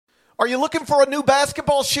Are you looking for a new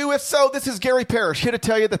basketball shoe? If so, this is Gary Parrish here to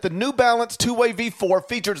tell you that the New Balance 2-Way V4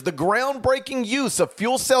 features the groundbreaking use of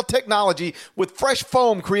fuel cell technology with fresh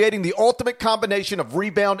foam, creating the ultimate combination of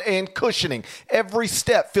rebound and cushioning. Every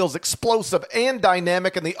step feels explosive and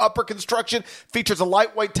dynamic, and the upper construction features a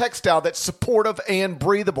lightweight textile that's supportive and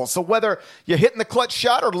breathable. So whether you're hitting the clutch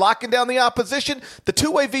shot or locking down the opposition, the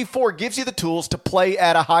 2-Way V4 gives you the tools to play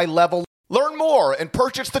at a high level. Learn more and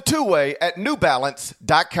purchase the 2-Way at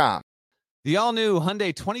newbalance.com. The all-new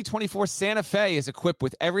Hyundai 2024 Santa Fe is equipped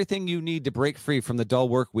with everything you need to break free from the dull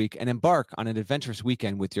work week and embark on an adventurous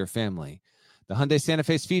weekend with your family. The Hyundai Santa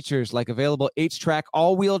Fe's features like available H-Track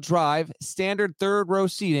all-wheel drive, standard third-row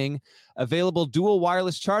seating, available dual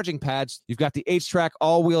wireless charging pads. You've got the H-Track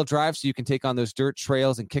all-wheel drive so you can take on those dirt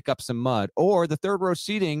trails and kick up some mud. Or the third-row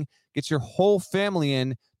seating gets your whole family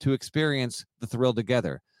in to experience the thrill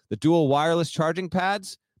together. The dual wireless charging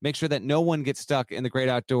pads make sure that no one gets stuck in the great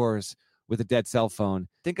outdoors with a dead cell phone.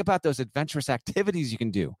 Think about those adventurous activities you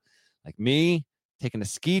can do. Like me, taking a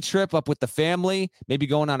ski trip up with the family, maybe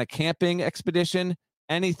going on a camping expedition,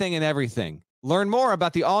 anything and everything. Learn more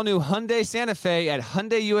about the all-new Hyundai Santa Fe at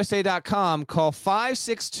HyundaiUSA.com. Call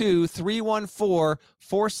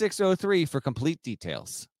 562-314-4603 for complete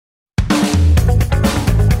details.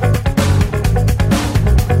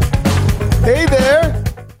 Hey there.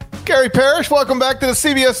 Gary Parrish, welcome back to the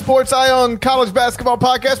CBS Sports Eye on College Basketball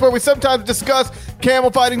Podcast, where we sometimes discuss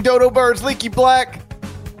camel fighting, dodo birds, leaky black,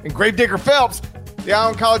 and Gravedigger Phelps. The Eye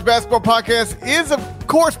on College Basketball Podcast is, of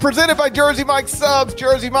course, presented by Jersey Mike's Subs.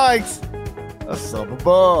 Jersey Mike's, a sub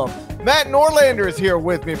above. Matt Norlander is here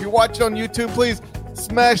with me. If you're watching on YouTube, please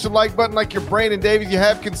smash the like button like you're Brandon Davies. You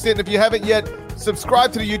have consent. If you haven't yet,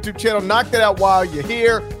 subscribe to the YouTube channel. Knock that out while you're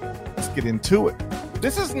here. Let's get into it.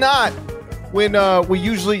 This is not when we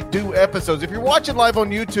usually do episodes. If you're watching live on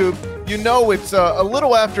YouTube, you know it's a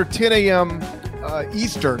little after 10 a.m.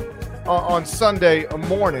 Eastern on Sunday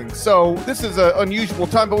morning. So this is an unusual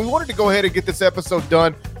time, but we wanted to go ahead and get this episode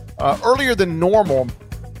done earlier than normal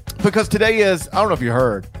because today is, I don't know if you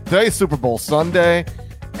heard, today is Super Bowl Sunday,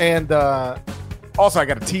 and also I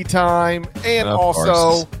got a tea time, and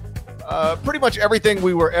also pretty much everything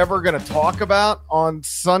we were ever going to talk about on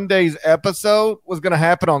Sunday's episode was going to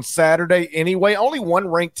happen on Saturday anyway. Only one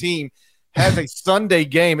ranked team has a Sunday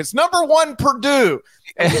game. It's number one, Purdue.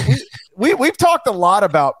 We've talked a lot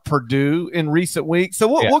about Purdue in recent weeks, so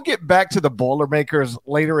we'll get back to the Boilermakers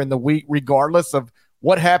later in the week, regardless of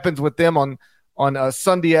what happens with them on a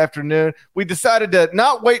Sunday afternoon. We decided to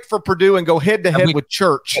not wait for Purdue and go head-to-head with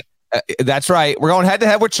Church. That's right. We're going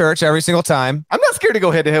head-to-head with Church every single time. I'm not scared to go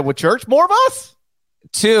head-to-head with Church. More of us.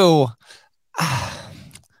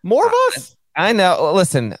 More of us. I know.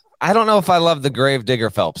 Listen, I don't know if I love the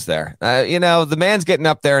Gravedigger Phelps there. The man's getting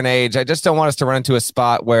up there in age. I just don't want us to run into a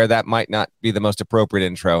spot where that might not be the most appropriate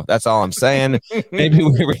intro. That's all I'm saying. Maybe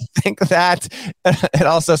we rethink that. It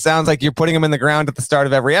also sounds like you're putting him in the ground at the start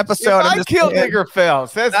of every episode. I killed Digger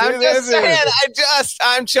Phelps. I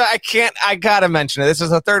gotta mention it. This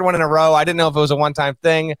is the third one in a row. I didn't know if it was a one-time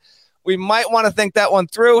thing. We might want to think that one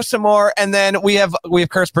through some more, and then we have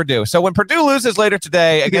cursed Purdue. So when Purdue loses later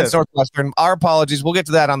today against Northwestern, our apologies. We'll get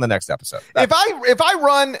to that on the next episode. If I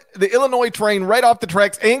run the Illinois train right off the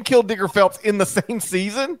tracks and kill Digger Phelps in the same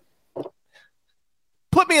season,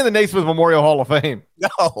 put me in the Naismith Memorial Hall of Fame.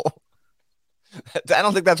 No, I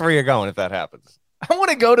don't think that's where you're going if that happens. I want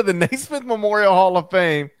to go to the Naismith Memorial Hall of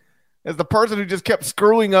Fame as the person who just kept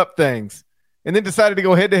screwing up things and then decided to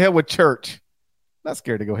go head-to-head with Church. Not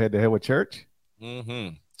scared to go head-to-head with Church. Mm-hmm.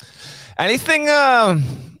 Anything of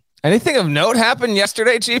note happened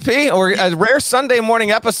yesterday, GP? Or a rare Sunday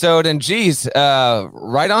morning episode, and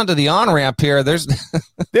right onto the on-ramp here. There's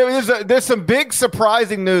some big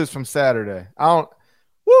surprising news from Saturday.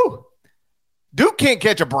 Duke can't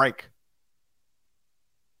catch a break.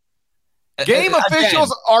 Game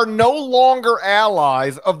officials are no longer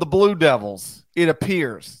allies of the Blue Devils, it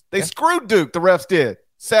appears. They screwed Duke, the refs did.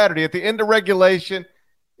 Saturday at the end of regulation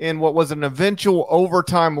in what was an eventual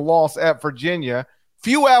overtime loss at Virginia.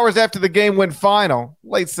 Few hours after the game went final,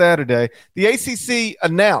 late Saturday, the ACC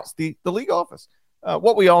announced, the league office,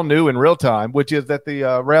 what we all knew in real time, which is that the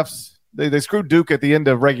refs, they screwed Duke at the end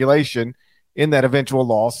of regulation in that eventual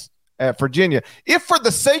loss at Virginia. If for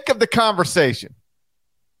the sake of the conversation,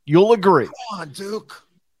 you'll agree. Come on, Duke.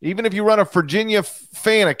 Even if you run a Virginia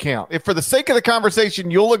fan account, if for the sake of the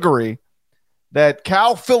conversation, you'll agree that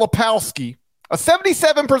Kyle Filipowski, a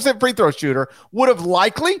 77% free throw shooter, would have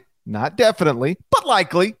likely, not definitely, but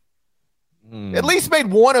likely, at least made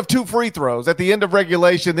one of two free throws at the end of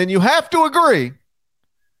regulation, then you have to agree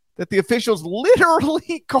that the officials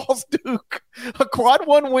literally cost Duke a quad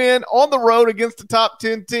one win on the road against a top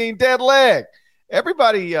 10 team, dead leg.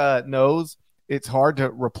 Everybody knows it's hard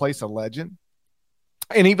to replace a legend,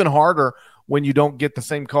 and even harder when you don't get the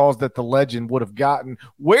same calls that the legend would have gotten.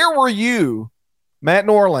 Where were you, Matt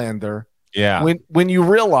Norlander, when you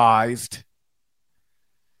realized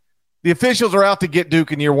the officials are out to get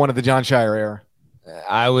Duke in year one of the Jon Scheyer era?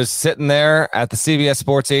 I was sitting there at the CBS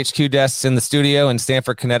Sports HQ desks in the studio in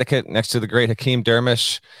Stamford, Connecticut, next to the great Hakeem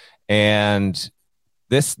Dermish, and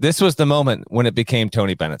this was the moment when it became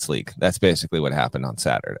Tony Bennett's league. That's basically what happened on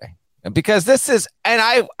Saturday. Because this is,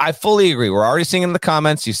 and I fully agree. We're already seeing it in the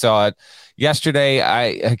comments. You saw it yesterday.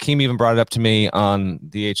 Hakeem even brought it up to me on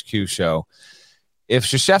the HQ show. If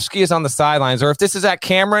Krzyzewski is on the sidelines, or if this is at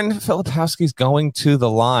Cameron, Filipowski's going to the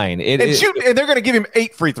line. And they're going to give him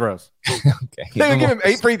 8 free throws. Okay, they're going to give him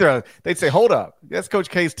 8 free throws. They'd say, hold up. That's Coach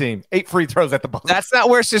K's team. 8 free throws at the buzzer. That's not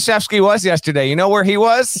where Krzyzewski was yesterday. You know where he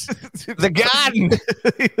was? The Garden.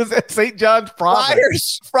 He was at St. John's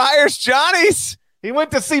Province. Friars Johnny's. He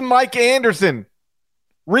went to see Mike Anderson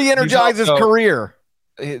re-energize his career.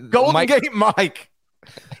 Golden Gate Mike.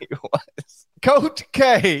 He was. Coach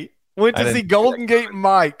K went to see Golden Gate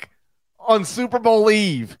Mike on Super Bowl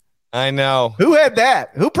Eve. I know. Who had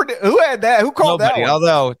that? Who had that? Who called Nobody. that one?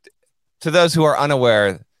 Although, to those who are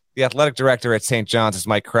unaware, the athletic director at St. John's is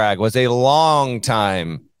Mike Cragg, was a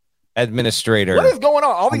long-time administrator. What is going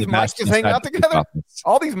on? All these mics just hang out together?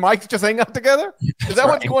 All these mics just hang out together? Is that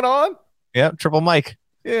what's going on? Yeah, triple mic.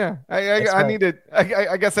 Yeah. I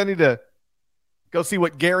guess I need to go see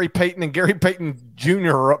what Gary Payton and Gary Payton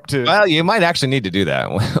Jr. are up to. Well, you might actually need to do that.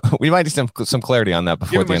 We might need some clarity on that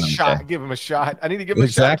before the end of the day. Give him a shot. I need to give him a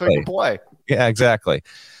shot so he can play. Yeah, exactly.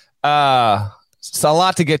 So a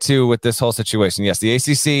lot to get to with this whole situation. Yes, the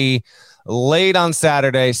ACC late on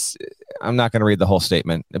Saturday. I'm not going to read the whole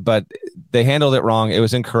statement, but they handled it wrong. It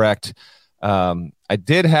was incorrect. I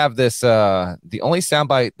did have this, the only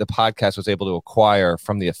soundbite the podcast was able to acquire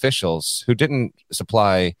from the officials who didn't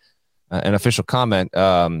supply an official comment.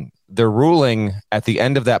 Their ruling at the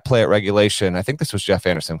end of that play at regulation, I think this was Jeff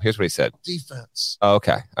Anderson. Here's what he said. Defense. Oh,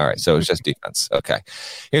 okay. All right. So it was just defense. Okay.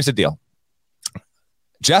 Here's the deal.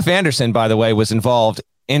 Jeff Anderson, by the way, was involved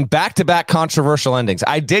in back-to-back controversial endings.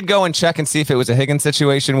 I did go and check and see if it was a Higgins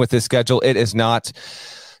situation with his schedule. It is not.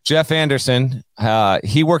 Jeff Anderson,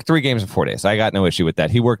 he worked 3 games in 4 days. I got no issue with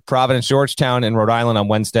that. He worked Providence, Georgetown, and Rhode Island on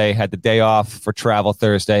Wednesday, had the day off for travel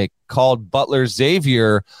Thursday, called Butler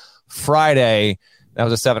Xavier Friday. That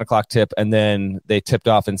was a 7:00 tip. And then they tipped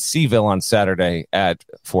off in Seaville on Saturday at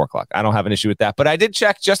 4:00. I don't have an issue with that. But I did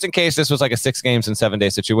check just in case this was like a 6 games in 7 day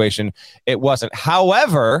situation. It wasn't.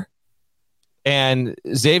 However, and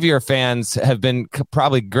Xavier fans have been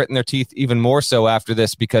probably gritting their teeth even more so after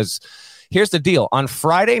this, because here's the deal. On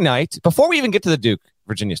Friday night, before we even get to the Duke,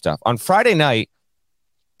 Virginia stuff, on Friday night,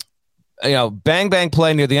 bang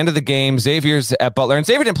play near the end of the game. Xavier's at Butler, and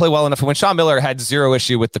Xavier didn't play well enough. And when Sean Miller had zero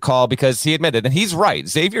issue with the call, because he admitted, and he's right,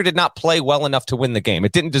 Xavier did not play well enough to win the game.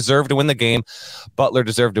 It didn't deserve to win the game. Butler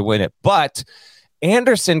deserved to win it. But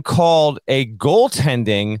Anderson called a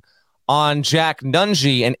goaltending on Jack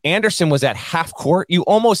Nunge, and Anderson was at half court. You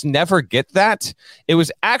almost never get that. It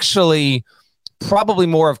was actually probably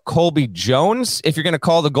more of Colby Jones, if you're going to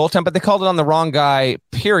call the goaltend, but they called it on the wrong guy,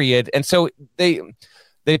 period. And so they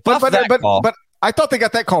buffed that call. But I thought they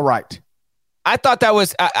got that call right. I thought that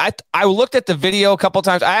was I looked at the video a couple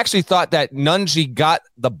times. I actually thought that Nunge got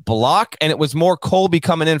the block, and it was more Colby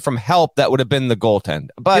coming in from help that would have been the goaltend.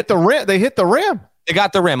 But they hit the rim. They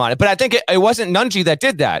got the rim on it. But I think it wasn't Nunge that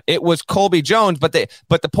did that. It was Colby Jones. But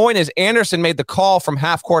the point is, Anderson made the call from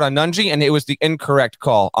half court on Nunge, and it was the incorrect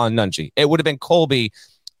call on Nunge. It would have been Colby.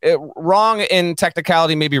 Wrong in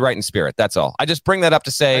technicality, maybe right in spirit. That's all. I just bring that up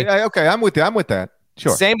to say. Okay, I'm with you. I'm with that.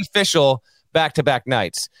 Sure. Same official back-to-back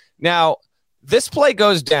nights. Now, this play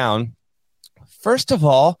goes down. First of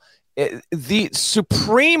all, the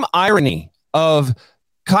supreme irony of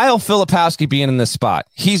Kyle Filipowski being in this spot.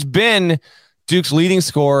 He's been Duke's leading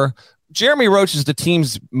scorer. Jeremy Roach is the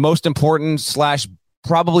team's most important /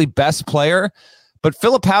 probably best player. But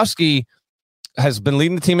Filipowski has been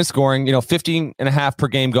leading the team in scoring, 15.5 per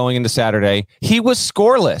game going into Saturday. He was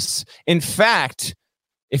scoreless. In fact,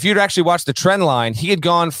 if you'd actually watched the trend line, he had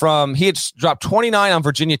dropped 29 on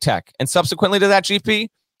Virginia Tech. And subsequently to that, GP,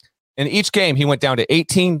 in each game, he went down to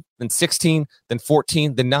 18, then 16, then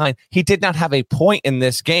 14, then 9. He did not have a point in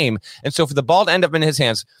this game. And so for the ball to end up in his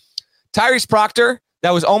hands, Tyrese Proctor,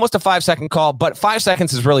 that was almost a 5-second call, but 5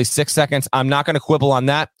 seconds is really 6 seconds. I'm not going to quibble on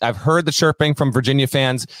that. I've heard the chirping from Virginia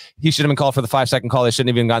fans. He should have been called for the 5-second call. They shouldn't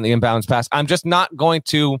have even gotten the inbounds pass. I'm just not going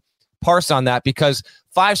to parse on that because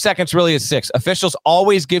 5 seconds really is 6. Officials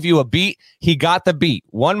always give you a beat. He got the beat.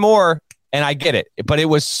 One more, and I get it. But it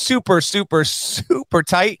was super, super, super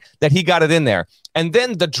tight that he got it in there. And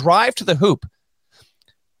then the drive to the hoop.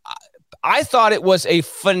 I thought it was a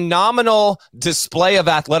phenomenal display of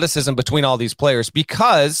athleticism between all these players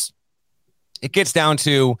because it gets down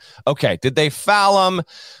to, okay, did they foul him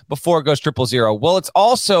before it goes 0-0? Well, it's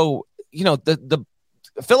also, the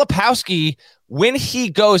Filipowski, when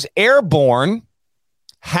he goes airborne,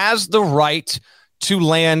 has the right to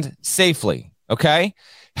land safely, okay?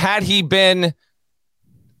 Had he been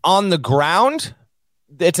on the ground,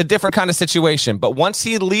 it's a different kind of situation. But once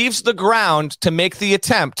he leaves the ground to make the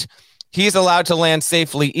attempt, he's allowed to land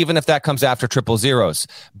safely, even if that comes after 0-0s.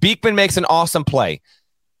 Beekman makes an awesome play.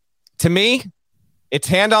 To me, it's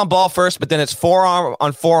hand on ball first, but then it's forearm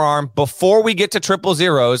on forearm before we get to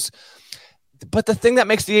 0-0s. But the thing that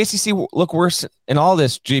makes the ACC look worse in all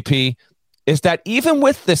this, GP, is that even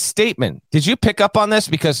with the statement, did you pick up on this?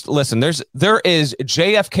 Because listen, there is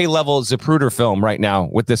JFK level Zapruder film right now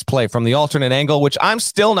with this play from the alternate angle, which I'm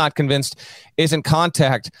still not convinced isn't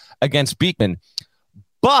contact against Beekman.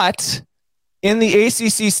 But in the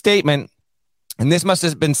ACC statement, and this must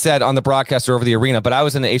have been said on the broadcast or over the arena, but I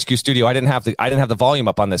was in the HQ studio. I didn't have the volume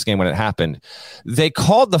up on this game when it happened. They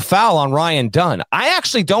called the foul on Ryan Dunn. I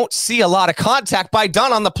actually don't see a lot of contact by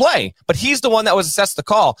Dunn on the play, but he's the one that was assessed the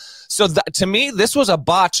call. So to me, this was a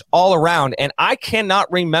botch all around, and I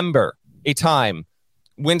cannot remember a time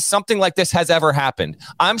when something like this has ever happened.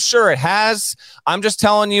 I'm sure it has. I'm just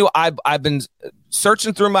telling you, I've been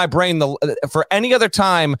searching through my brain for any other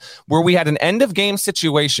time where we had an end of game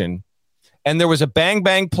situation and there was a bang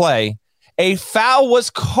bang play, a foul was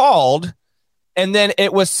called, and then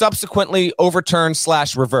it was subsequently overturned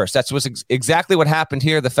 / reversed. That's exactly what happened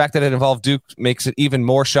here. The fact that it involved Duke makes it even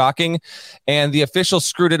more shocking, and the officials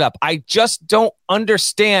screwed it up. I just don't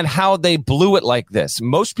understand how they blew it like this.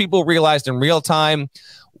 Most people realized in real time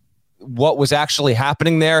what was actually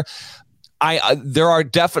happening there.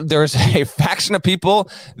 There's a faction of people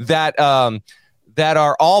that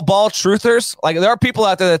are all ball truthers. Like, there are people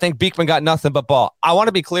out there that think Beekman got nothing but ball. I want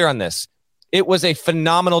to be clear on this. It was a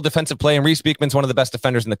phenomenal defensive play, and Reese Beekman's one of the best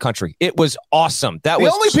defenders in the country. It was awesome.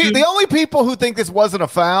 The only people who think this wasn't a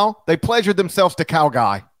foul, they pleasured themselves to Cal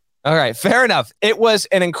Guy. All right, fair enough. It was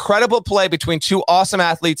an incredible play between two awesome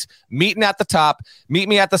athletes meeting at the top, meet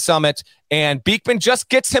me at the summit, and Beekman just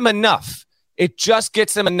gets him enough. It just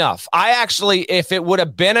gets him enough. I actually, if it would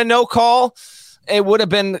have been a no call, it would have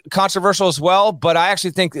been controversial as well, but I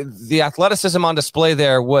actually think the athleticism on display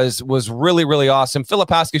there was really, really awesome.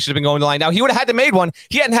 Filipowski should have been going to the line. Now, he would have had to made one.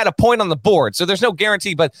 He hadn't had a point on the board, so there's no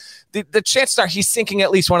guarantee, but the chances are he's sinking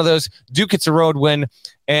at least one of those. Duke gets a road win,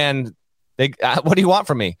 and what do you want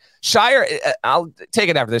from me? Shire, I'll take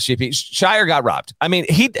it after this, GP. Shire got robbed. I mean,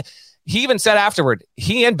 he even said afterward,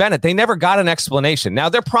 he and Bennett, they never got an explanation. Now,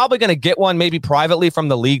 they're probably going to get one maybe privately from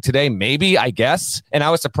the league today, maybe, I guess. And I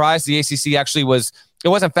was surprised the ACC actually it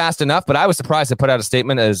wasn't fast enough, but I was surprised it put out a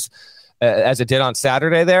statement as it did on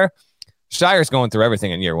Saturday there. Shire's going through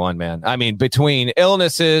everything in year one, man. I mean, between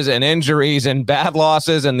illnesses and injuries and bad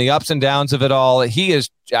losses and the ups and downs of it all, he is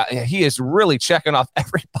really checking off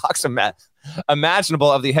every box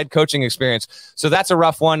imaginable of the head coaching experience. So that's a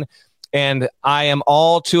rough one. And I am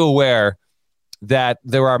all too aware that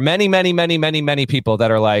there are many, many, many, many, many people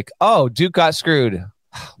that are like, oh, Duke got screwed.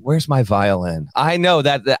 Where's my violin? I know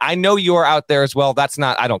that I know you're out there as well.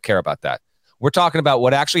 I don't care about that. We're talking about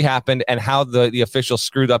what actually happened and how the officials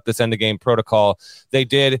screwed up this end of game protocol. They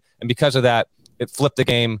did. And because of that, it flipped the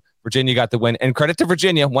game. Virginia got the win. And credit to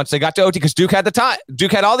Virginia once they got to OT, because Duke had the time.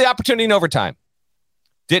 Duke had all the opportunity in overtime.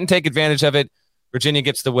 Didn't take advantage of it. Virginia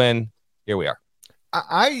gets the win. Here we are.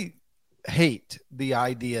 I hate the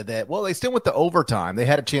idea that, well, they still went to overtime. They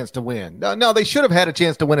had a chance to win. No, they should have had a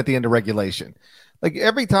chance to win at the end of regulation. Like,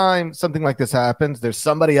 every time something like this happens, there's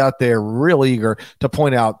somebody out there real eager to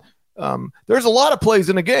point out there's a lot of plays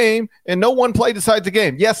in a game and no one play decides a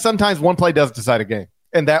game. Yes, sometimes one play does decide a game.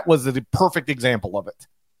 And that was the perfect example of it.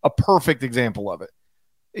 A perfect example of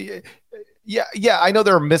it. Yeah, I know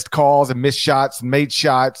there are missed calls and missed shots and made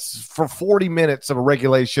shots for 40 minutes of a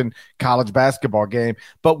regulation college basketball game.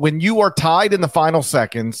 But when you are tied in the final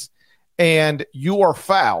seconds and you are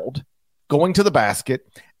fouled going to the basket,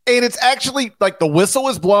 and it's actually like the whistle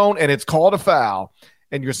is blown and it's called a foul,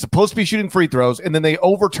 and you're supposed to be shooting free throws, and then they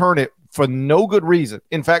overturn it for no good reason.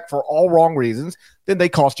 In fact, for all wrong reasons, then they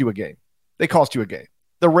cost you a game. They cost you a game.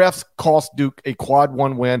 The refs cost Duke a quad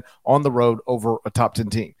one win on the road over a top 10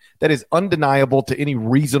 team. That is undeniable to any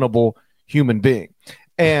reasonable human being.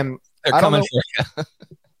 And they're coming for you.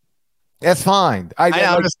 That's fine.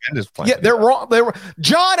 I'm just playing. Yeah, they're wrong.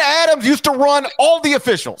 John Adams used to run all the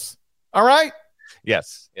officials. All right.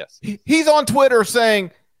 Yes. He's on Twitter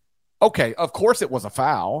saying, okay, of course it was a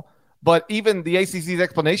foul, but even the ACC's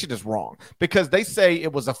explanation is wrong because they say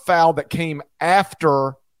it was a foul that came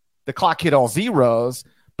after the clock hit all zeros.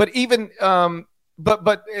 But even and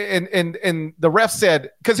the ref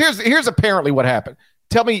said, because here's apparently what happened.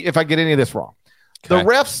 Tell me if I get any of this wrong. Okay. The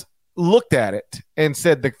refs looked at it and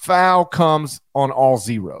said the foul comes on all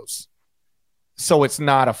zeros, so it's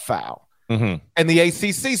not a foul. Mm-hmm. And the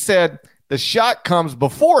ACC said the shot comes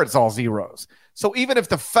before it's all zeros. So even if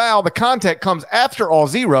the contact comes after all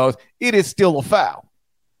zeros, it is still a foul.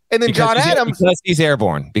 And then because John Adams, because he's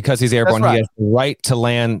airborne, right. He has the right to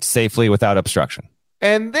land safely without obstruction.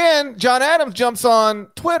 And then John Adams jumps on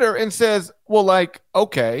Twitter and says, well, like,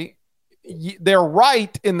 okay, they're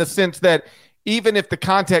right in the sense that even if the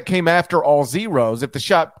contact came after all zeros, if the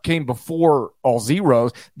shot came before all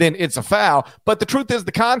zeros, then it's a foul. But the truth is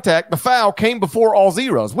the foul came before all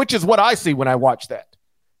zeros, which is what I see when I watch that.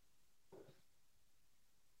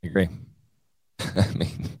 I agree.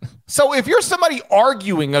 So if you're somebody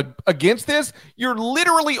arguing against this, you're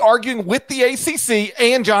literally arguing with the ACC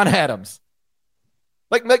and John Adams.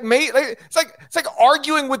 It's like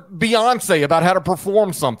arguing with Beyonce about how to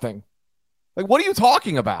perform something. Like, what are you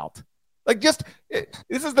talking about? This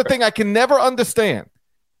is the thing I can never understand.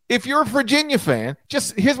 If you're a Virginia fan,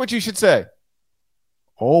 here's what you should say.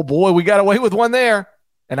 Oh boy, we got away with one there.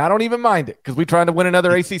 And I don't even mind it because we're trying to win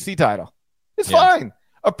another ACC title. It's fine.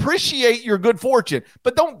 Appreciate your good fortune,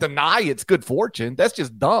 but don't deny it's good fortune. That's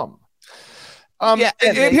just dumb. And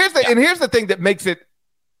here's the thing that makes it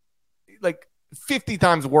like 50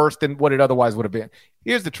 times worse than what it otherwise would have been.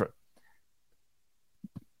 Here's the truth.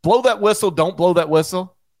 Blow that whistle, don't blow that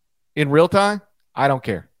whistle in real time. I don't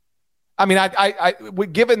care. I mean, I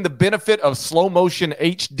given the benefit of slow motion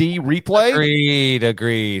HD replay.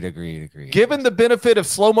 Agreed. Given the benefit of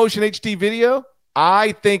slow motion HD video,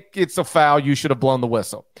 I think it's a foul. You should have blown the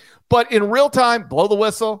whistle. But in real time, blow the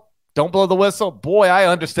whistle, don't blow the whistle. Boy, I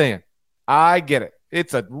understand. I get it.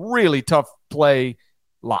 It's a really tough play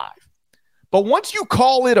live. But once you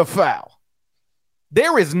call it a foul,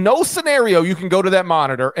 there is no scenario you can go to that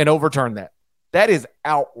monitor and overturn that. That is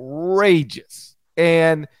outrageous.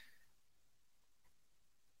 And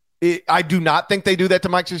I do not think they do that to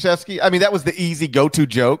Mike Krzyzewski. I mean, that was the easy go-to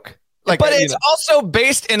joke. But it's also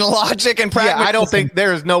based in logic and practice. Yeah, I don't think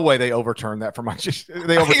there is no way they overturn that for Mike.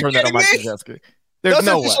 They overturn that on Mike Krzyzewski. There's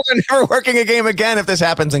no way. They're never working a game again if this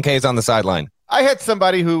happens and K's on the sideline. I had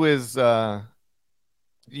somebody who is, familiar.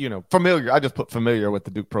 I just put familiar with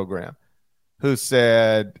the Duke program, who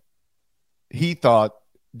said he thought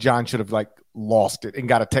John should have lost it and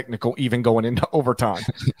got a technical even going into overtime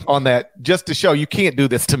on that, just to show you can't do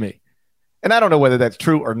this to me. And I don't know whether that's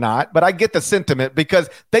true or not, but I get the sentiment because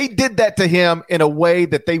they did that to him in a way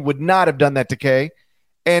that they would not have done that to K.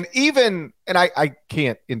 And I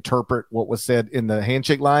can't interpret what was said in the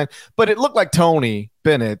handshake line, but it looked like Tony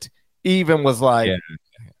Bennett even was like,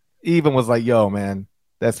 yo, man,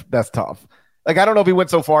 that's tough. Like, I don't know if he went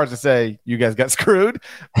so far as to say, you guys got screwed.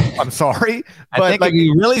 I'm sorry. But I think if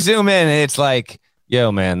you really zoom in, it's like,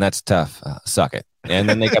 yo, man, that's tough. Suck it. And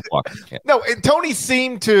then they kept walking. Yeah. No, and Tony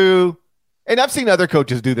seemed to, and I've seen other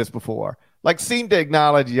coaches do this before, seem to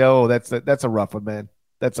acknowledge, yo, that's a rough one, man.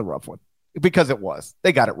 That's a rough one. Because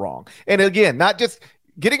they got it wrong. And again, not just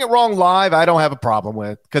getting it wrong live, I don't have a problem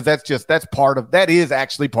with, because that is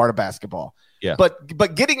actually part of basketball. Yeah.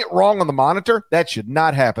 But getting it wrong on the monitor, that should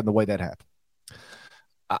not happen the way that happened.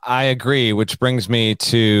 I agree, which brings me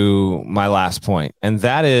to my last point. And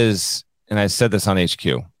that is, and I said this on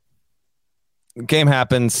HQ, game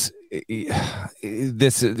happens.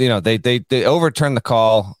 This, they overturn the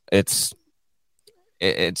call. It's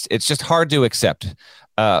just hard to accept.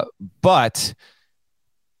 But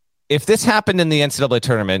if this happened in the NCAA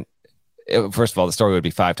tournament, first of all, the story would be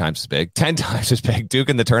 5 times as big, 10 times as big. Duke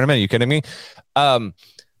in the tournament. Are you kidding me? But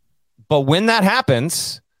when that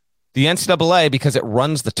happens, the NCAA, because it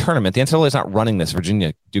runs the tournament, the NCAA is not running this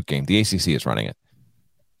Virginia Duke game. The ACC is running it.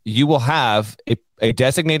 You will have a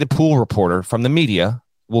designated pool reporter from the media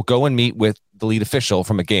will go and meet with the lead official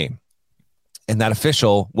from a game. And that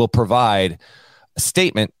official will provide a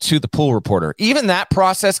statement to the pool reporter. Even that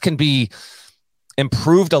process can be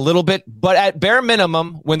improved a little bit, but at bare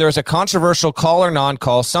minimum, when there's a controversial call or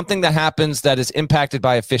non-call, something that happens that is impacted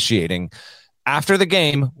by officiating, after the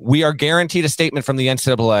game, we are guaranteed a statement from the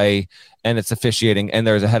NCAA and it's officiating, and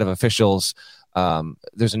there's a head of officials.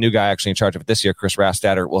 There's a new guy actually in charge of it this year, Chris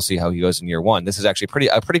Rastatter. We'll see how he goes in year 1. This is actually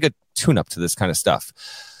a pretty good tune-up to this kind of stuff.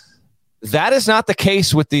 That is not the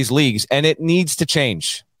case with these leagues, and it needs to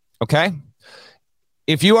change. Okay?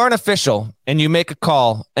 If you are an official and you make a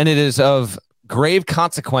call and it is of grave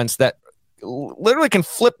consequence that literally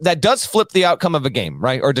does flip the outcome of a game,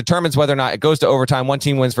 right? Or determines whether or not it goes to overtime, one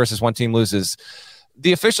team wins versus one team loses.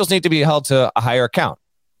 The officials need to be held to a higher account.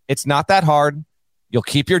 It's not that hard. You'll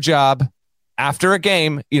keep your job after a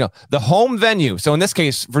game, the home venue. So in this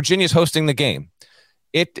case, Virginia's hosting the game.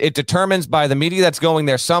 It determines by the media that's going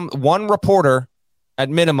there. One reporter at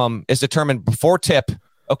minimum is determined before tip.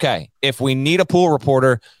 Okay, if we need a pool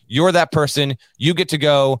reporter, you're that person. You get to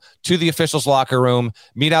go to the official's locker room,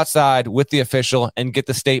 meet outside with the official, and get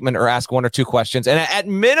the statement or ask one or two questions. And at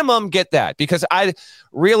minimum, get that, because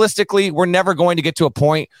realistically, we're never going to get to a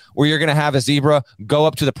point where you're going to have a zebra go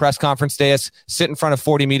up to the press conference dais, sit in front of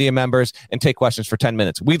 40 media members, and take questions for 10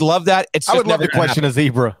 minutes. We'd love that. I would love to question a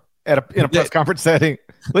zebra in a press conference setting.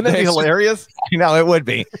 Wouldn't that be hilarious? It would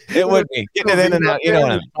be. It would be. Getting it in and out. You know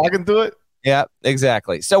what I mean? Talking to it. Yeah,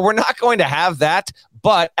 exactly. So we're not going to have that,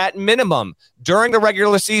 but at minimum, during the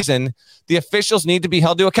regular season, the officials need to be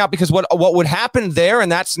held to account, because what would happen there in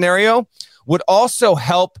that scenario would also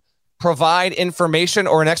help provide information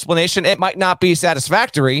or an explanation. It might not be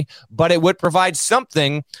satisfactory, but it would provide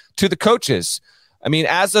something to the coaches. I mean,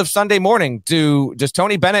 as of Sunday morning, does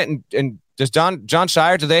Tony Bennett and does John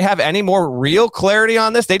Shire, do they have any more real clarity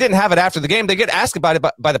on this? They didn't have it after the game. They get asked about it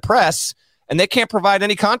by the press, and they can't provide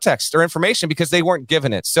any context or information because they weren't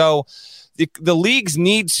given it. So the leagues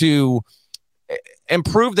need to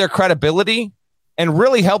improve their credibility and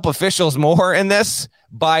really help officials more in this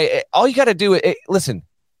by all you got to do. Listen,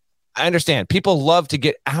 I understand people love to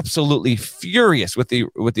get absolutely furious with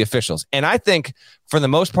the officials. And I think for the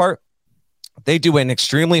most part, they do an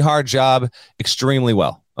extremely hard job, extremely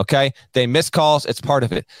well. Okay. They miss calls. It's part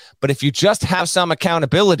of it. But if you just have some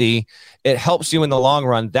accountability, it helps you in the long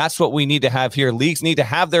run. That's what we need to have here. Leagues need to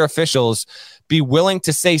have their officials be willing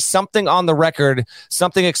to say something on the record,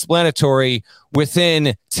 something explanatory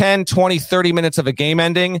within 10, 20, 30 minutes of a game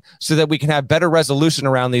ending, so that we can have better resolution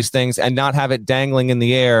around these things and not have it dangling in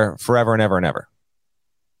the air forever and ever and ever.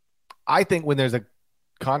 I think when there's a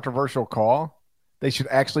controversial call, they should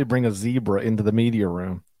actually bring a zebra into the media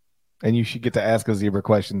room, and you should get to ask a zebra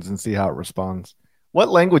questions and see how it responds. What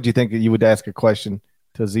language do you think that you would ask a question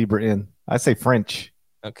to a zebra in? I say French.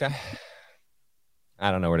 Okay.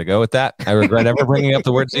 I don't know where to go with that. I regret ever bringing up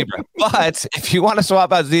the word zebra. But if you want to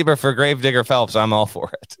swap out zebra for Gravedigger Phelps, I'm all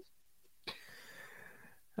for it.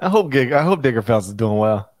 I hope Digger Phelps is doing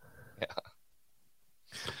well. Yeah.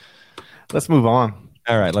 Let's move on.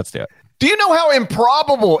 All right, let's do it. Do you know how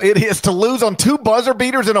improbable it is to lose on 2 buzzer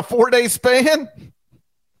beaters in a 4-day span?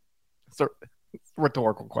 It's a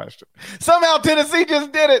rhetorical question. Somehow Tennessee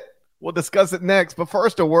just did it. We'll discuss it next, but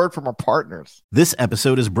first, a word from our partners. This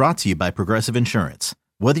episode is brought to you by Progressive Insurance.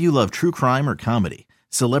 Whether you love true crime or comedy,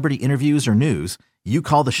 celebrity interviews or news, you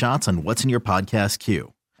call the shots on what's in your podcast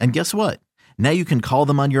queue. And guess what? Now you can call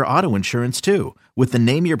them on your auto insurance too, with the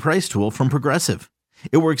Name Your Price tool from Progressive.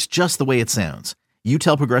 It works just the way it sounds. You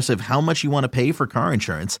tell Progressive how much you want to pay for car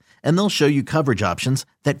insurance, and they'll show you coverage options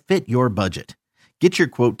that fit your budget. Get your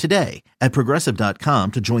quote today at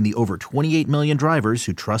Progressive.com to join the over 28 million drivers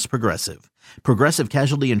who trust Progressive. Progressive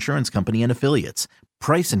Casualty Insurance Company and Affiliates.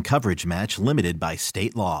 Price and coverage match limited by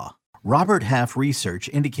state law. Robert Half research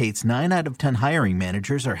indicates 9 out of 10 hiring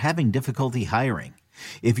managers are having difficulty hiring.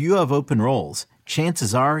 If you have open roles,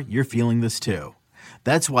 chances are you're feeling this too.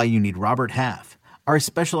 That's why you need Robert Half. Our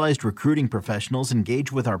specialized recruiting professionals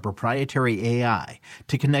engage with our proprietary AI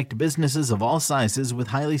to connect businesses of all sizes with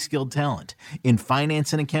highly skilled talent in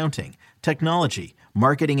finance and accounting, technology,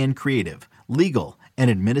 marketing and creative, legal,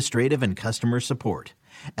 and administrative and customer support.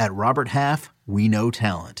 At Robert Half, we know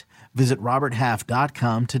talent. Visit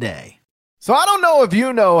roberthalf.com today. So I don't know if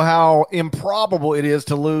you know how improbable it is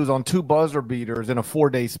to lose on 2 buzzer beaters in a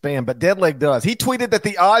 4-day span, but Deadleg does. He tweeted that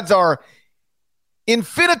the odds are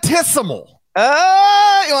infinitesimal. You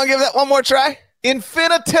want to give that one more try?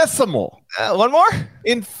 Infinitesimal. One more?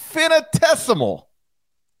 Infinitesimal.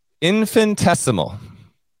 Infinitesimal.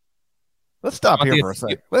 Let's stop here for a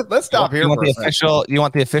second. Let's stop here for a second. You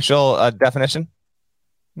want the official definition?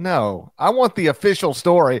 No, I want the official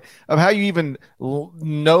story of how you even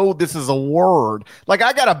know this is a word. Like,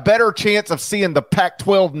 I got a better chance of seeing the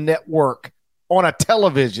Pac-12 network on a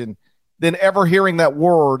television than ever hearing that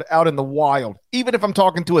word out in the wild, even if I'm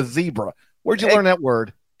talking to a zebra. Where'd you learn that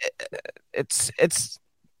word? It's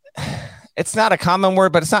not a common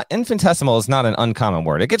word, but it's not infinitesimal. Is not an uncommon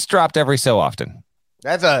word. It gets dropped every so often.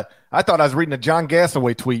 I thought I was reading a John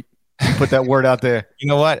Gasaway tweet. Put that word out there. You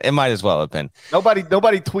know what? It might as well have been. Nobody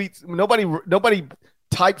tweets. Nobody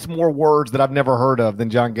types more words that I've never heard of than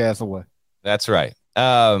John Gasaway. That's right.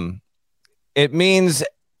 It means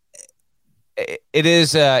it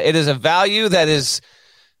is a value that is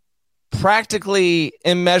practically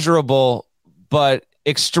immeasurable, but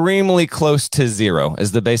extremely close to zero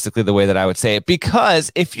is basically the way that I would say it.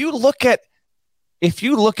 Because if you look at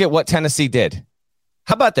what Tennessee did,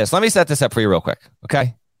 how about this? Let me set this up for you real quick,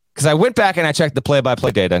 okay? Because I went back and I checked the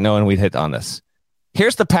play-by-play data, knowing we'd hit on this.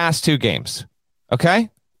 Here's the past 2 games, okay?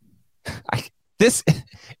 It's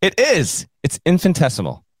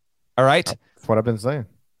infinitesimal, all right? That's what I've been saying.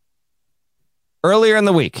 Earlier in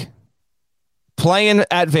the week, playing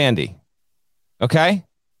at Vandy, okay?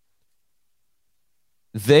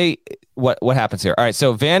 What happens here? All right,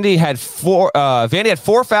 so Vandy had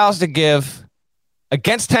 4 fouls to give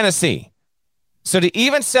against Tennessee. So to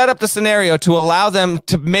even set up the scenario to allow them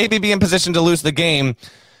to maybe be in position to lose the game,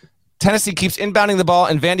 Tennessee keeps inbounding the ball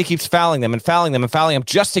and Vandy keeps fouling them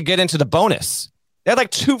just to get into the bonus. They had like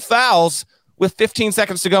 2 fouls with 15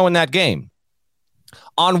 seconds to go in that game.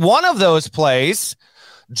 On one of those plays,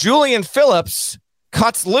 Julian Phillips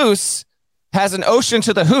cuts loose, has an ocean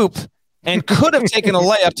to the hoop, and could have taken a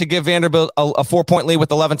layup to give Vanderbilt a 4-point lead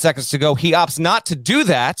with 11 seconds to go. He opts not to do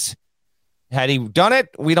that. Had he done it,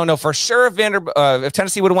 we don't know for sure if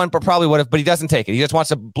Tennessee would have won, but probably would have, but he doesn't take it. He just wants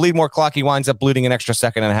to bleed more clock. He winds up bleeding an extra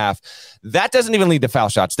second and a half. That doesn't even lead to foul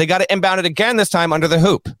shots. They got it inbounded again, this time under the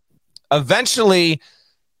hoop. Eventually,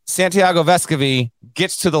 Santiago Vescovi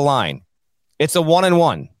gets to the line. It's a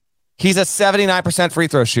 1-and-1. He's a 79% free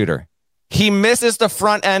throw shooter. He misses the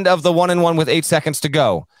front end of the 1-and-1 with 8 seconds to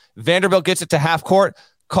go. Vanderbilt gets it to half court,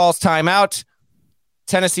 calls timeout.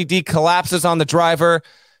 Tennessee D collapses on the driver,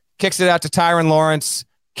 kicks it out to Tyron Lawrence,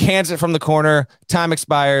 cans it from the corner, time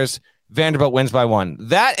expires, Vanderbilt wins by 1.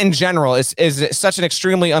 That in general is such an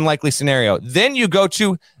extremely unlikely scenario. Then you go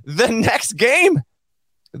to the next game.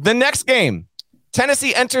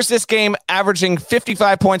 Tennessee enters this game averaging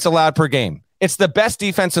 55 points allowed per game. It's the best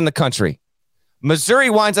defense in the country. Missouri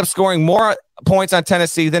winds up scoring more points on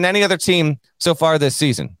Tennessee than any other team so far this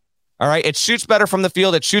season. All right. It shoots better from the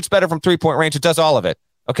field. It shoots better from 3-point range. It does all of it.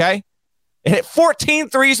 Okay. It hit 14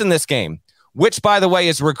 threes in this game, which, by the way,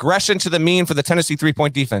 is regression to the mean for the Tennessee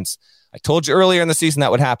 3-point defense. I told you earlier in the season that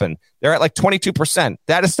would happen. They're at like 22%.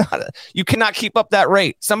 That is not, you cannot keep up that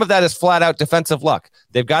rate. Some of that is flat out defensive luck.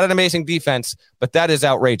 They've got an amazing defense, but that is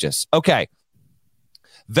outrageous. Okay.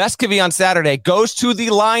 Vescovi on Saturday goes to the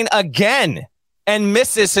line again and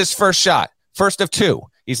misses his first shot. First of 2.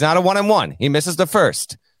 He's not a 1-and-1. He misses the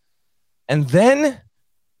first. And then,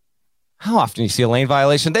 how often do you see a lane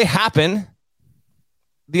violation? They happen.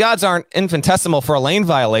 The odds aren't infinitesimal for a lane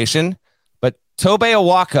violation, but Tobe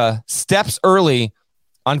Awaka steps early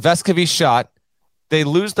on Vescovi's shot. They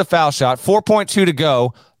lose the foul shot. 4.2 to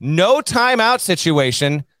go. No timeout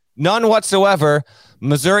situation. None whatsoever.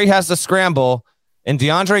 Missouri has the scramble. And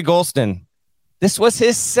DeAndre Golston, this was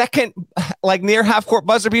his second near half-court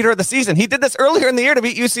buzzer beater of the season. He did this earlier in the year to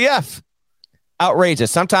beat UCF.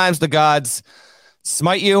 Outrageous. Sometimes the gods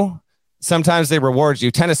smite you. Sometimes they reward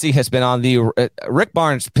you. Tennessee has been on the Rick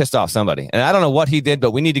Barnes pissed off somebody. And I don't know what he did,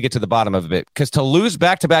 but we need to get to the bottom of it because to lose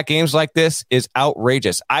back-to-back games like this is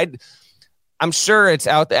outrageous. I'm sure it's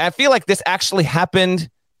out there. I feel like this actually happened.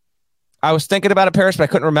 I was thinking about it, Paris, but I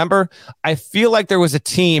couldn't remember. I feel like there was a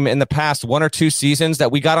team in the past 1 or 2 seasons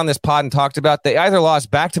that we got on this pod and talked about. They either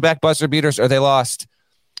lost back-to-back buzzer beaters or they lost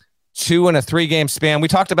 2 in a 3-game span. We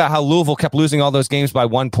talked about how Louisville kept losing all those games by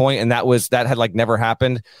 1 point, and that had never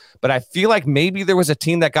happened. But I feel like maybe there was a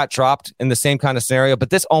team that got dropped in the same kind of scenario,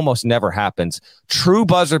 but this almost never happens. True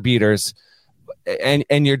buzzer beaters, and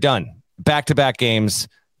you're done. Back-to-back games.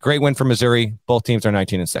 Great win for Missouri. Both teams are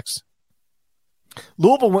 19-6.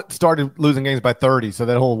 Louisville started losing games by 30, so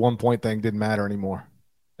that whole 1-point thing didn't matter anymore.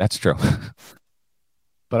 That's true.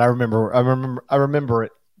 But I remember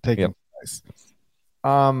it taking place.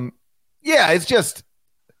 Yeah, it's just.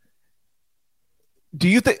 Do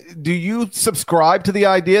you subscribe to the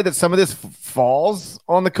idea that some of this falls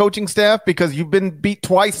on the coaching staff because you've been beat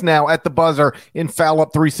twice now at the buzzer in foul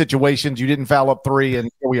up 3 situations? You didn't foul up 3,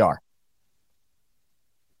 and here we are.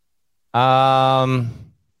 I'm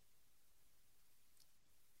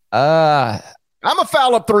a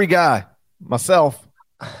foul up 3 guy myself.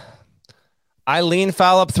 I lean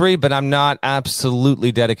foul up 3, but I'm not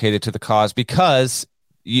absolutely dedicated to the cause because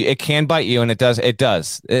it can bite you, and it does.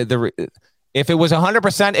 If it was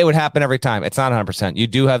 100%, it would happen every time. It's not 100%. You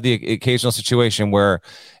do have the occasional situation where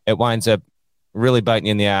it winds up really biting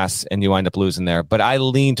you in the ass, and you wind up losing there. But I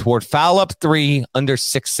lean toward foul up 3 under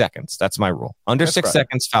 6 seconds. That's my rule. Under 6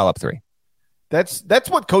 seconds, foul up 3. That's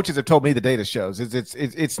what coaches have told me the data shows.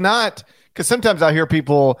 It's not, because sometimes I hear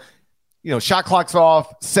people, shot clock's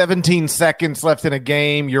off, 17 seconds left in a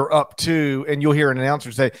game, you're up 2, and you'll hear an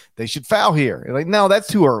announcer say they should foul here. You're like, no, that's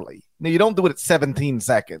too early. No, you don't do it at 17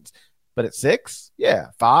 seconds. But at 6, yeah,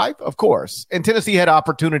 5, of course. And Tennessee had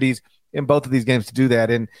opportunities in both of these games to do that,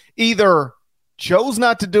 and either chose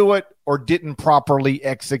not to do it or didn't properly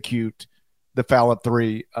execute the foul at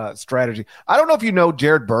 3 strategy. I don't know if you know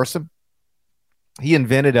Jared Burson. He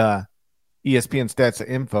invented ESPN Stats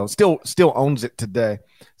Info. Still owns it today.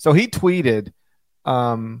 So he tweeted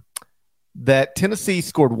that Tennessee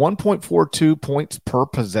scored 1.42 points per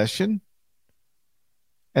possession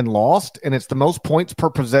and lost, and it's the most points per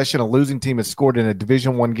possession a losing team has scored in a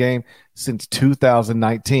Division I game since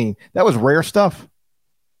 2019. That was rare stuff.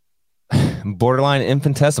 Borderline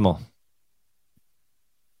infinitesimal.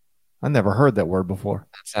 I never heard that word before.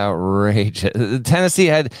 That's outrageous. Tennessee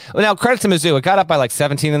had, well, now credit to Mizzou. It got up by like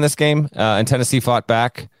 17 in this game, and Tennessee fought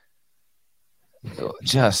back.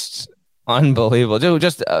 Just unbelievable. Dude,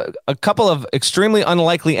 just a couple of extremely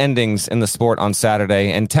unlikely endings in the sport on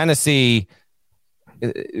Saturday. And Tennessee,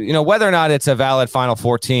 whether or not it's a valid Final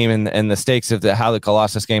Four team and the stakes of how they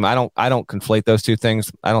lost this game, I don't conflate those two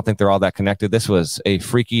things. I don't think they're all that connected. This was a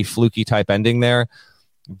freaky, fluky type ending there.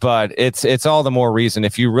 But it's all the more reason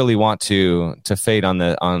if you really want to fade on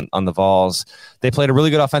the Vols. They played a really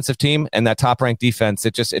good offensive team, and that top ranked defense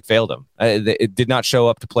it failed them. It did not show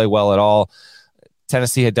up to play well at all.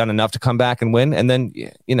 Tennessee had done enough to come back and win, and then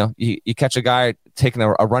you catch a guy taking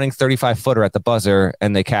a running 35-footer at the buzzer,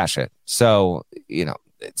 and they cash it. So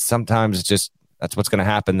sometimes that's what's going to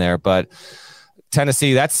happen there. But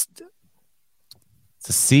Tennessee, it's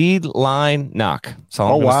a seed line knock.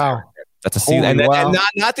 Oh wow. That's a seed, and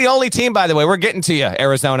not the only team, by the way. We're getting to you,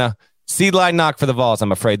 Arizona. Seed line knock for the Vols,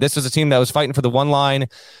 I'm afraid. This was a team that was fighting for the 1 line.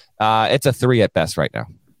 It's a 3 at best right now.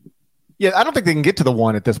 Yeah, I don't think they can get to the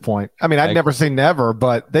 1 at this point. I mean, I'd never say never,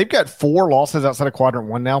 but they've got 4 losses outside of Quadrant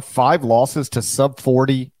 1 now, 5 losses to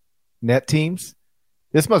sub-40 net teams.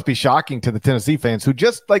 This must be shocking to the Tennessee fans who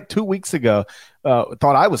just like 2 weeks ago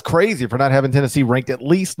thought I was crazy for not having Tennessee ranked at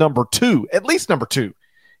least number 2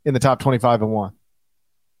 in the top 25 and 1.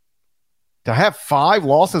 To have 5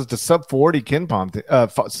 losses to sub-40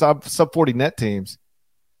 sub-40 net teams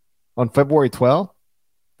on February 12th,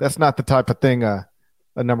 that's not the type of thing a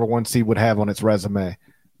number 1 seed would have on its resume.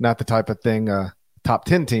 Not the type of thing a top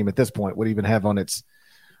 10 team at this point would even have on its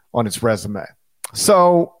resume.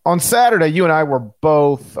 So on Saturday, you and I were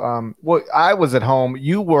both I was at home.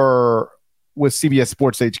 You were with CBS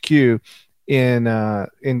Sports HQ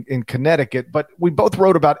in Connecticut, but we both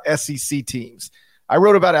wrote about SEC teams. I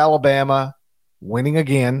wrote about Alabama winning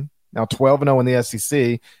again, now 12-0 in the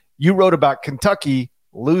SEC. You wrote about Kentucky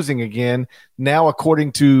losing again, now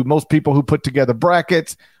according to most people who put together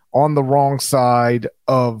brackets, on the wrong side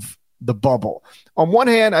of the bubble. On one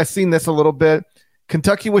hand, I've seen this a little bit.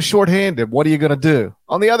 Kentucky was shorthanded. What are you going to do?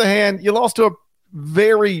 On the other hand, you lost to a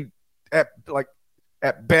very, at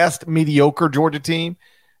best, mediocre Georgia team.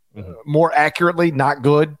 More accurately, not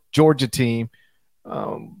good Georgia team.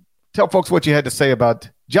 Tell folks what you had to say about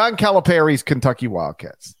John Calipari's Kentucky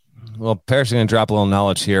Wildcats. Well, Parrish is going to drop a little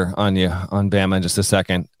knowledge here on you on Bama in just a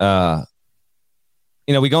second.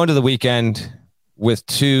 We go into the weekend with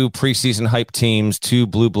 2 preseason hype teams, 2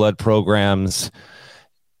 blue blood programs,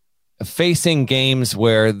 facing games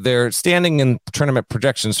where they're standing in tournament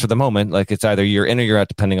projections for the moment. Like it's either you're in or you're out,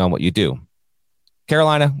 depending on what you do.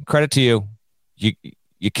 Carolina, credit to you.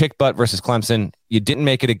 You kicked butt versus Clemson. You didn't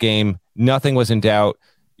make it a game. Nothing was in doubt.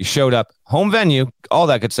 You showed up, home venue, all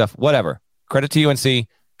that good stuff, whatever. Credit to UNC,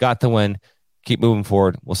 got the win. Keep moving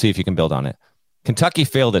forward. We'll see if you can build on it. Kentucky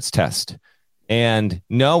failed its test. And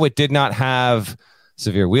no, it did not have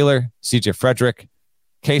Severe Wheeler, CJ Frederick.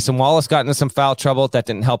 Case and Wallace got into some foul trouble. That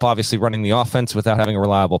didn't help, obviously, running the offense without having a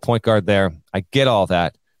reliable point guard there. I get all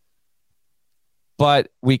that. But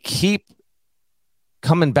we keep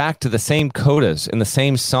coming back to the same codas and the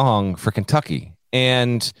same song for Kentucky.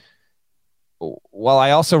 And while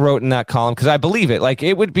I also wrote in that column, because I believe it, like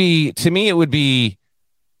it would be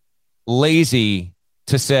lazy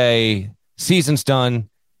to say season's done,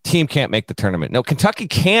 team can't make the tournament. No, Kentucky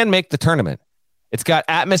can make the tournament. It's got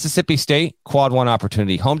at Mississippi State, quad 1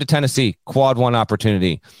 opportunity. Home to Tennessee, quad 1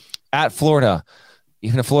 opportunity. At Florida,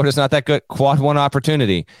 even if Florida's not that good, quad 1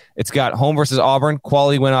 opportunity. It's got home versus Auburn,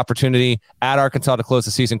 quality win opportunity. At Arkansas to close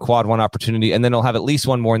the season, quad 1 opportunity. And then it'll have at least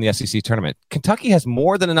one more in the SEC tournament. Kentucky has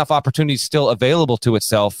more than enough opportunities still available to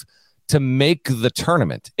itself to make the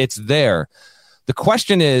tournament. It's there. The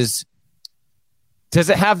question is, Does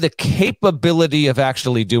it have the capability of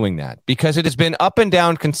actually doing that? Because it has been up and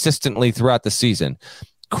down consistently throughout the season.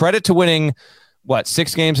 Credit to winning,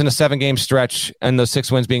 6 games in a 7-game stretch, and those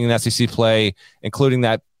 6 wins being in SEC play, including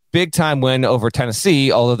that big-time win over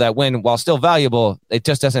Tennessee, although that win, while still valuable, it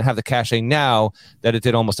just doesn't have the cachet now that it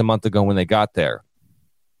did almost a month ago when they got there.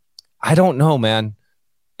 I don't know, man.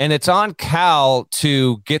 And it's on Cal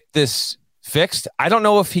to get this fixed. I don't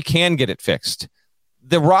know if he can get it fixed.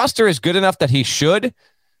 The roster is good enough that he should.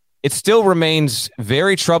 It still remains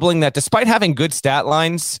very troubling that despite having good stat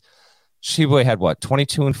lines, Tshiebwe had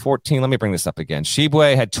 22 and 14. Let me bring this up again.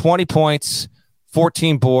 Tshiebwe had 20 points,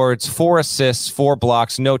 14 boards, 4 assists, 4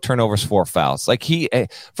 blocks, no turnovers, 4 fouls. Like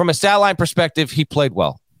from a stat line perspective, he played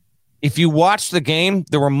well. If you watch the game,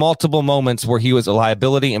 there were multiple moments where he was a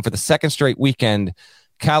liability. And for the second straight weekend,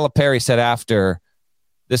 Calipari said after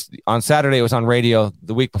this on Saturday, it was on radio.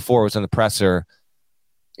 The week before it was in the presser.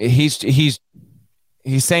 He's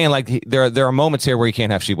saying like there are moments here where you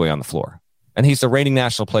can't have Tshiebwe on the floor. And he's the reigning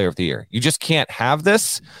national player of the year. You just can't have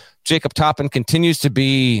this. Jacob Toppin continues to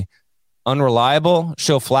be unreliable,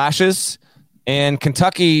 show flashes, and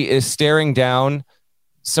Kentucky is staring down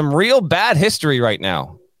some real bad history right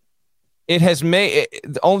now. It has made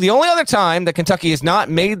the only other time that Kentucky has not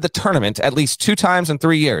made the tournament, at least 2 times in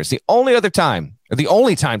 3 years. The only time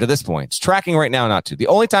to this point, it's tracking right now not to. The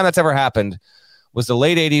only time that's ever happened was the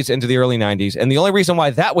late 80s into the early 90s. And the only reason why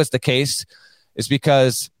that was the case is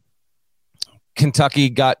because Kentucky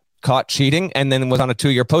got caught cheating and then was on a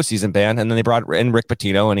 2-year postseason ban. And then they brought in Rick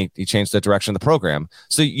Pitino and he changed the direction of the program.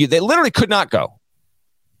 So they literally could not go.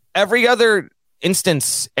 Every other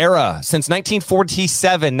era since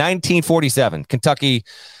 1947, Kentucky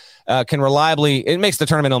can reliably, it makes the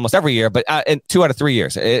tournament almost every year, but in 2 out of 3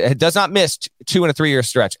 years. It does not miss 2 in a 3-year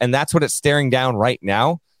stretch. And that's what it's staring down right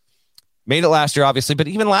now. Made it last year, obviously, but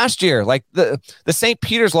even last year, like the St.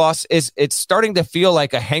 Peter's loss it's starting to feel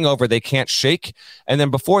like a hangover they can't shake. And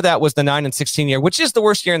then before that was the 9 and 16 year, which is the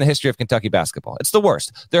worst year in the history of Kentucky basketball. It's the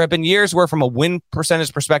worst. There have been years where from a win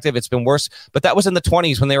percentage perspective, it's been worse, but that was in the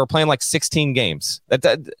 20s when they were playing like 16 games.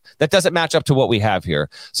 That doesn't match up to what we have here.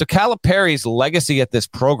 So Calipari's legacy at this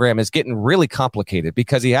program is getting really complicated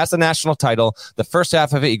because he has the national title. The first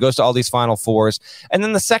half of it, he goes to all these Final Fours. And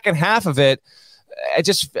then the second half of it,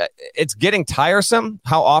 it's getting tiresome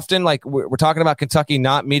how often, like we're talking about Kentucky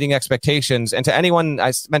not meeting expectations. And to anyone,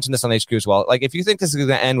 I mentioned this on HQ as well, like if you think this is going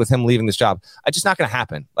to end with him leaving this job, it's just not going to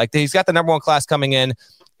happen. Like he's got the number 1 class coming in.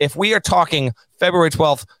 If we are talking February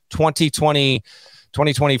 12th,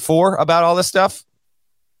 2024 about all this stuff,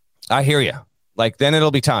 I hear you. Like then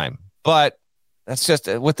it'll be time. But that's just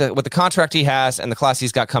with the contract he has and the class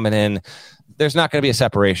he's got coming in, there's not going to be a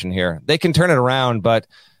separation here. They can turn it around, but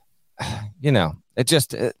when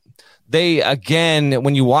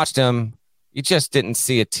you watched them, you just didn't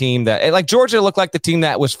see a team that like Georgia looked like the team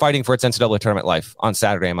that was fighting for its NCAA tournament life on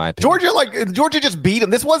Saturday, in my opinion. Georgia just beat them.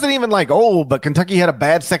 This wasn't even like, but Kentucky had a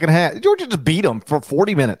bad second half. Georgia just beat them for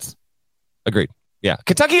 40 minutes. Agreed. Yeah.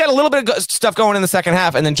 Kentucky had a little bit of stuff going in the second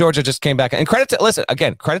half, and then Georgia just came back. And credit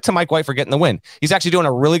to Mike White for getting the win. He's actually doing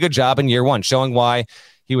a really good job in year 1, showing why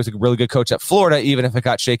he was a really good coach at Florida, even if it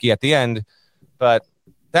got shaky at the end. But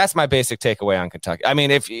that's my basic takeaway on Kentucky. I mean,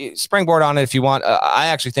 if you springboard on it, if you want, I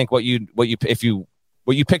actually think what you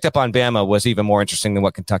picked up on Bama was even more interesting than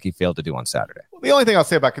what Kentucky failed to do on Saturday. Well, the only thing I'll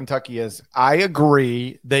say about Kentucky is I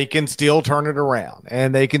agree they can still turn it around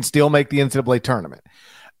and they can still make the NCAA tournament.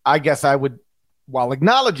 I guess I would, while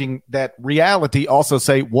acknowledging that reality, also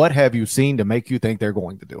say, what have you seen to make you think they're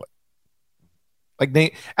going to do it? Like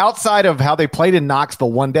they, outside of how they played in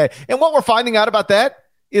Knoxville one day. And what we're finding out about that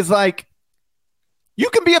is like, you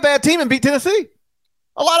can be a bad team and beat Tennessee.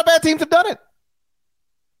 A lot of bad teams have done it.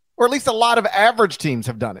 Or at least a lot of average teams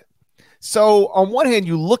have done it. So on one hand,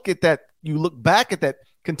 you look back at that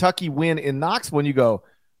Kentucky win in Knoxville and you go,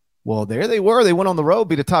 well, there they were. They went on the road,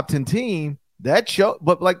 beat a top 10 team. That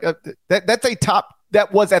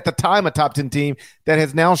was at the time a top 10 team that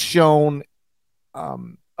has now shown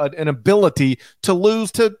an ability to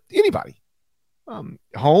lose to anybody.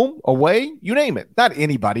 Home, away, you name it. Not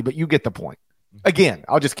anybody, but you get the point. Again,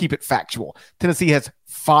 I'll just keep it factual. Tennessee has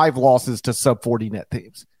 5 losses to sub 40 net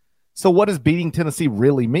teams. So what does beating Tennessee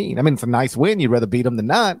really mean? I mean, it's a nice win. You'd rather beat them than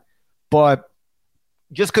not. But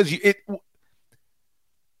just because you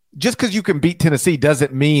can beat Tennessee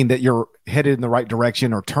doesn't mean that you're headed in the right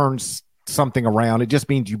direction or turns something around. It just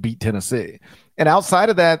means you beat Tennessee. And outside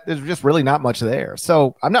of that, there's just really not much there.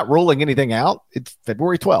 So I'm not ruling anything out. It's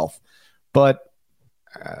February 12th. But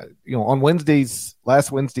on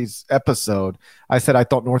last Wednesday's episode, I said I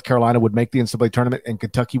thought North Carolina would make the NCAA tournament and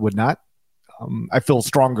Kentucky would not. I feel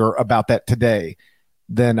stronger about that today.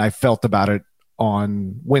 than I felt about it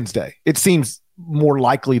on Wednesday. It seems more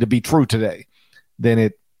likely to be true today than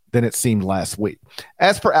it seemed last week.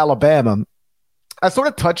 As for Alabama, I sort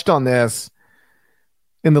of touched on this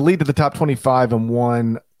in the lead to the top 25 and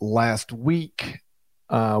one last week,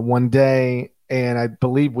 one day, and I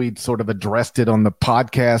believe we'd sort of addressed it on the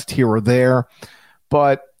podcast here or there.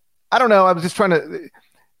 But I don't know. I was just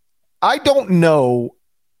I don't know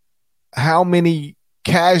how many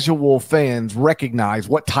casual fans recognize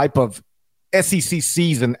what type of SEC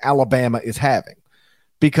season Alabama is having,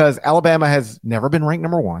 because Alabama has never been ranked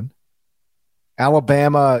number one.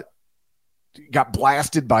 Alabama got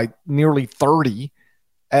blasted by nearly 30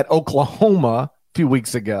 at Oklahoma a few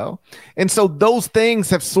weeks ago. And so those things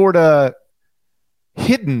have sort of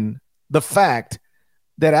hidden the fact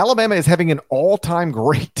that Alabama is having an all-time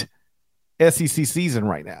great SEC season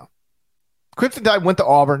right now. Crimson Tide went to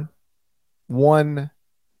Auburn, won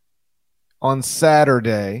on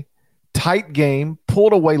Saturday, tight game,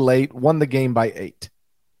 pulled away late, won the game by 8.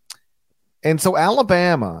 And so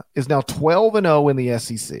Alabama is now 12-0 in the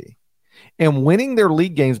SEC and winning their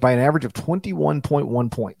league games by an average of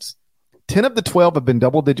 21.1 points. 10 of the 12 have been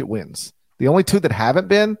double-digit wins. The only two that haven't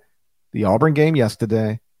been, the Auburn game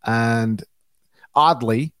yesterday, and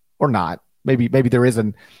oddly, or not, maybe there is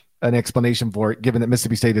an explanation for it, given that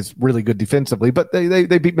Mississippi State is really good defensively, but they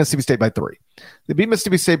beat Mississippi State by 3. They beat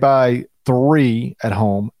Mississippi State by 3 at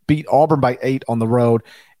home, beat Auburn by 8 on the road.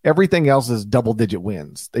 Everything else is double-digit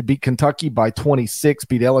wins. They beat Kentucky by 26,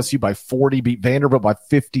 beat LSU by 40, beat Vanderbilt by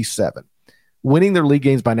 57, winning their league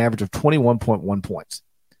games by an average of 21.1 points.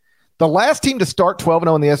 The last team to start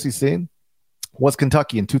 12-0 in the SEC was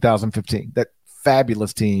Kentucky in 2015, that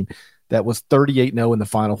fabulous team that was 38-0 in the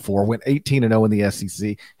Final Four, went 18-0 in the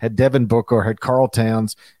SEC, had Devin Booker, had Karl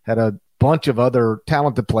Towns, had a bunch of other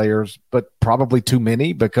talented players, but probably too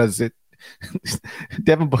many because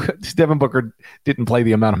Devin Booker didn't play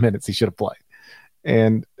the amount of minutes he should have played.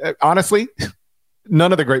 And honestly,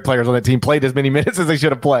 none of the great players on that team played as many minutes as they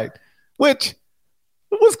should have played, which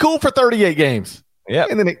was cool for 38 games. Yeah.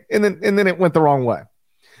 And then it went the wrong way.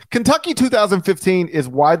 Kentucky 2015 is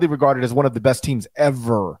widely regarded as one of the best teams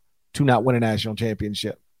ever to not win a national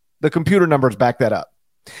championship. The computer numbers back that up.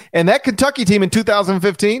 And that Kentucky team in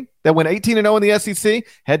 2015 that went 18-0 in the SEC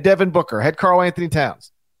had Devin Booker, had Karl Anthony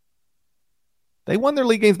Towns. They won their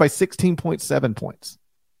league games by 16.7 points.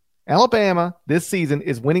 Alabama this season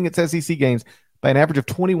is winning its SEC games by an average of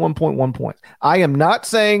 21.1 points. I am not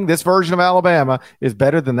saying this version of Alabama is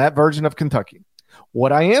better than that version of Kentucky.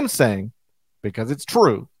 What I am saying, because it's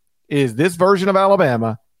true, is this version of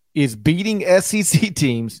Alabama is beating SEC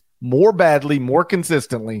teams more badly, more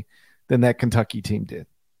consistently than that Kentucky team did.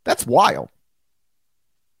 That's wild.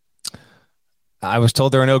 I was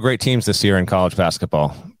told there are no great teams this year in college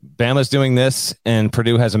basketball. Bama's doing this, and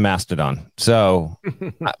Purdue has a mastodon. So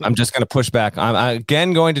I'm just going to push back. I'm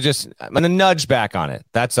going to nudge back on it.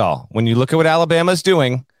 That's all. When you look at what Alabama's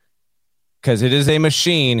doing, because it is a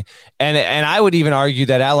machine, and I would even argue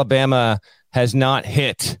that Alabama has not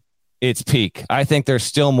hit its peak. I think there's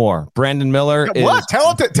still more. Brandon Miller. What?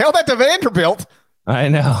 Tell that to Vanderbilt. I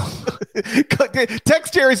know.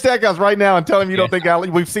 Text Jerry Stackhouse right now and tell him you don't think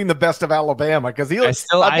we've seen the best of Alabama, because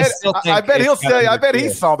I bet he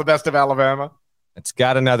saw the best of Alabama. It's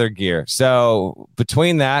got another gear. So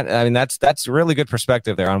between that, I mean, that's really good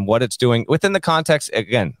perspective there on what it's doing within the context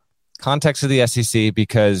of the SEC,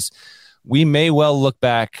 because we may well look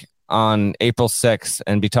back on April 6th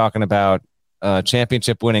and be talking about a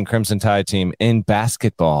championship winning Crimson Tide team in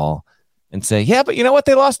basketball and say, yeah, but you know what?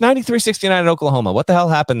 They lost 93-69 at Oklahoma. What the hell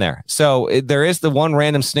happened there? So there is the one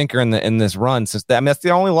random stinker in this run. That's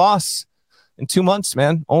the only loss in 2 months,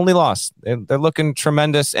 man. Only loss. They're looking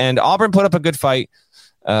tremendous. And Auburn put up a good fight.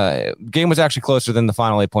 Game was actually closer than the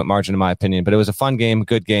final 8-point margin, in my opinion. But it was a fun game,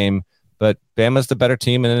 good game. But Bama's the better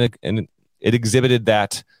team, and it exhibited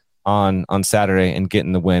that on Saturday and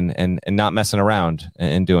getting the win and not messing around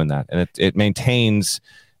and doing that. And it maintains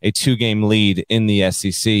a 2-game lead in the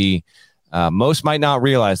SEC. Most might not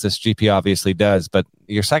realize this. GP obviously does, but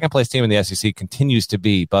your second place team in the SEC continues to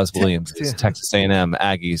be Buzz Williams, Texas A&M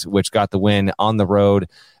Aggies, which got the win on the road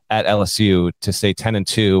at LSU to stay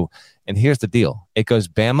 10-2. And here's the deal. It goes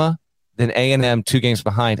Bama, then A&M 2 games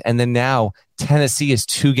behind, and then now Tennessee is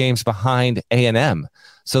 2 games behind A&M.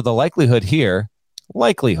 So the likelihood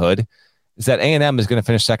is that A&M is going to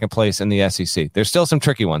finish second place in the SEC. There's still some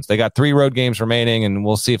tricky ones. They got 3 road games remaining, and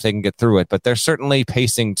we'll see if they can get through it. But they're certainly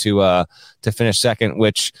pacing to finish second,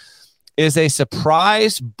 which is a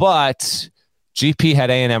surprise. But GP had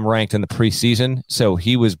A&M ranked in the preseason, so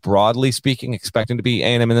he was broadly speaking expecting to be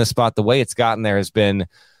A&M in this spot. The way it's gotten there has been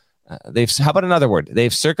how about another word?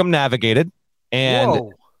 They've circumnavigated and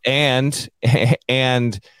Whoa. and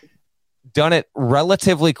done it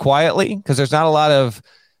relatively quietly, because there's not a lot of,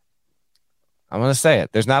 I'm going to say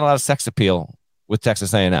it, there's not a lot of sex appeal with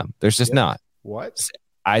Texas A&M. There's just not. What?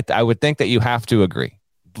 I would think that you have to agree,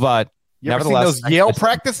 but You ever seen nevertheless, those Yale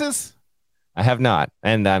practices? I have not,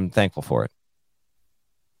 and I'm thankful for it.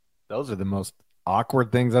 Those are the most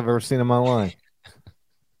awkward things I've ever seen in my life.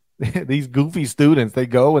 These goofy students, they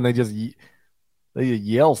go and they just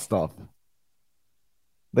yell stuff.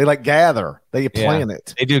 They like gather. They plan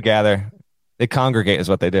it. They do gather. They congregate is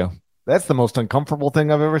what they do. That's the most uncomfortable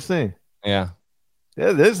thing I've ever seen. Yeah.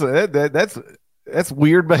 That's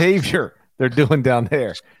weird behavior they're doing down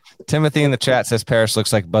there. Timothy in the chat says Parrish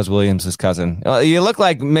looks like Buzz Williams' cousin. Well, you look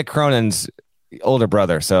like Mick Cronin's older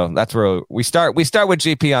brother, so that's where we start. We start with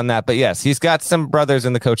GP on that, but yes, he's got some brothers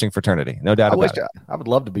in the coaching fraternity, no doubt about it. I would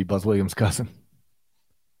love to be Buzz Williams' cousin.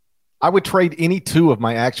 I would trade any two of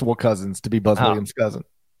my actual cousins to be Buzz Williams' cousin.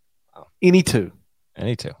 Any two.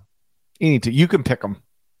 Any two. You can pick them.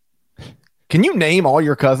 Can you name all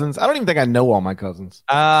your cousins? I don't even think I know all my cousins.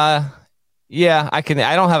 Yeah, I can.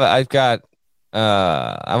 I don't have.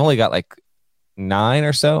 I've only got like 9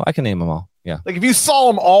 or so. I can name them all. Yeah. Like if you saw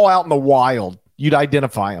them all out in the wild, you'd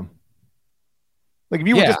identify them. Like if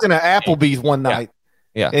you were just in an Applebee's one night,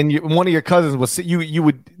 and one of your cousins was you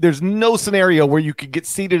would. There's no scenario where you could get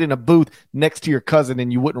seated in a booth next to your cousin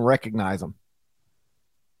and you wouldn't recognize them.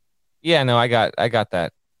 Yeah, no, I got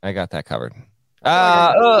that. I got that covered.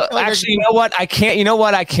 Actually, you know what? I can't. You know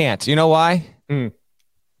what? I can't. You know why?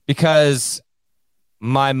 Because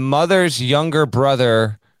my mother's younger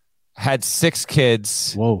brother had 6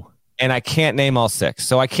 kids. Whoa. And I can't name all 6.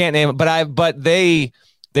 So I can't name, but they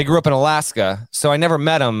grew up in Alaska, so I never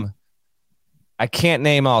met them. I can't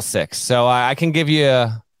name all 6. So I can give you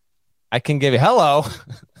hello.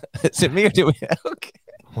 Is it me or do we? Okay.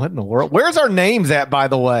 What in the world? Where's our names at, by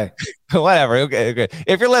the way? Whatever. Okay.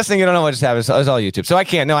 If you're listening, you don't know what just happened. It's all YouTube. So I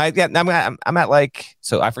can't. No, I'm at like.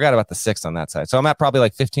 So I forgot about the 6 on that side. So I'm at probably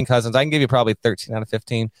like 15 cousins. I can give you probably 13 out of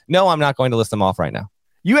 15. No, I'm not going to list them off right now.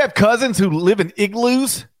 You have cousins who live in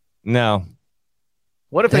igloos? No.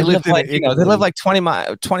 What if they lived in like, they live like 20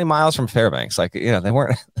 miles from Fairbanks? Like, they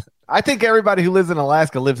weren't. I think everybody who lives in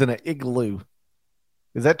Alaska lives in an igloo.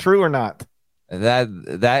 Is that true or not?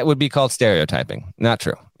 That would be called stereotyping. Not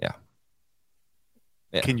true. Yeah.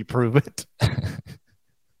 Can you prove it?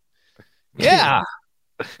 Yeah.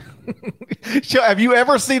 Have you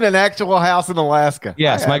ever seen an actual house in Alaska?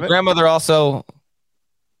 Yes. My grandmother also,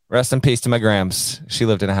 rest in peace to my grams. She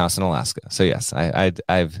lived in a house in Alaska. So yes,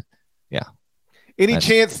 I've. Any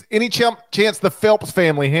chance the Phelps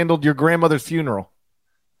family handled your grandmother's funeral?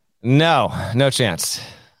 No chance.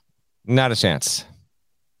 Not a chance.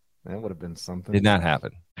 That would have been something. Did not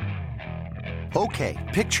happen. Okay,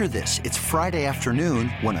 picture this. It's Friday afternoon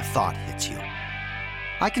when a thought hits you.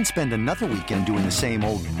 I can spend another weekend doing the same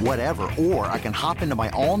old whatever, or I can hop into my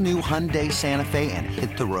all-new Hyundai Santa Fe and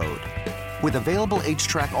hit the road. With available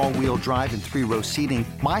H-Track all-wheel drive and 3-row seating,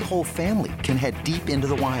 my whole family can head deep into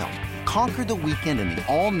the wild. Conquer the weekend in the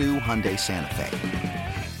all-new Hyundai Santa Fe.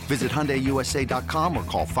 Visit HyundaiUSA.com or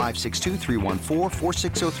call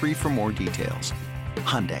 562-314-4603 for more details.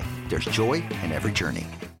 Hyundai, there's joy in every journey.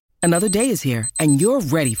 Another day is here, and you're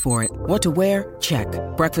ready for it. What to wear? Check.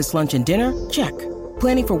 Breakfast, lunch, and dinner? Check.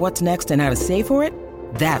 Planning for what's next and how to save for it?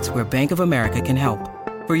 That's where Bank of America can help.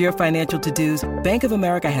 For your financial to-dos, Bank of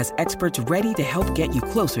America has experts ready to help get you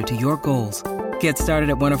closer to your goals. Get started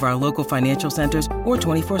at one of our local financial centers or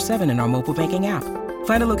 24/7 in our mobile banking app.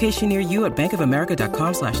 Find a location near you at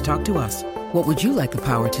bankofamerica.com/talktous. What would you like the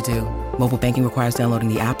power to do? Mobile banking requires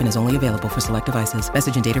downloading the app and is only available for select devices.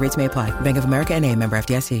 Message and data rates may apply. Bank of America NA, member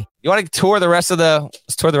FDIC. You want to tour the rest of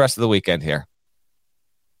the weekend here?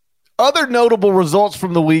 Other notable results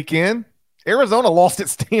from the weekend: Arizona lost at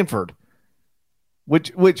Stanford,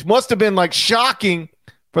 which must have been like shocking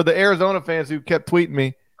for the Arizona fans who kept tweeting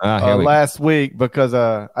me last week, because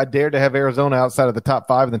I dared to have Arizona outside of the top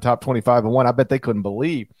 5 and the top 25 and 1. I bet they couldn't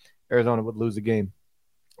believe Arizona would lose a game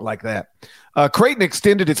like that. Creighton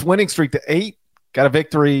extended its winning streak to 8, got a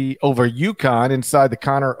victory over UConn inside the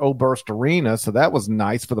Connor Oberst Arena, so that was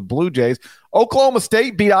nice for the Blue Jays. Oklahoma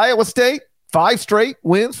State beat Iowa State, 5 straight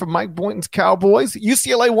wins for Mike Boynton's Cowboys.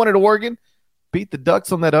 UCLA won at Oregon, beat the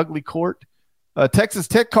Ducks on that ugly court. Texas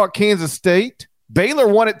Tech caught Kansas State. Baylor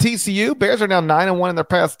won at TCU. Bears are now 9-1 in their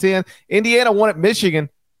past 10. Indiana won at Michigan.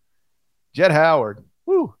 Jett Howard.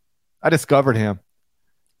 Woo. I discovered him.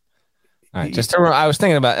 All right. I was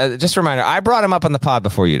thinking about just a reminder. I brought him up on the pod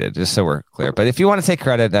before you did, just so we're clear. But if you want to take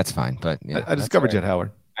credit, that's fine. But I discovered Jett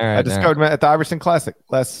Howard. I discovered him at the Iverson Classic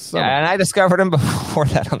last summer. Yeah, and I discovered him before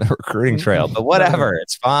that on the recruiting trail. But whatever,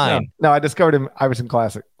 it's fine. No, I discovered him Iverson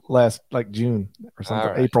Classic last June or something.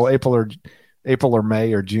 Right. April or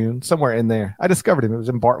May or June, somewhere in there. I discovered him. It was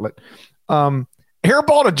in Bartlett.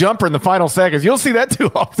 Airballed a jumper in the final seconds. You'll see that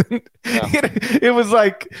too often. Yeah. It was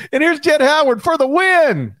like, and here's Jett Howard for the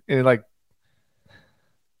win. And like,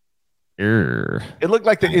 it looked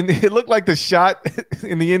like the shot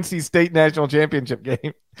in the NC State national championship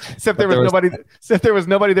game. Except there was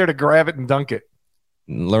nobody there to grab it and dunk it.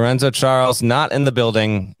 Lorenzo Charles not in the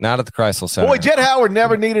building, not at the Chrysler Center. Boy, Jett Howard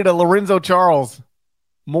never needed a Lorenzo Charles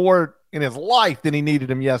more in his life than he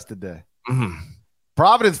needed him yesterday. Mm-hmm.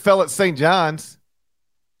 Providence fell at St. John's.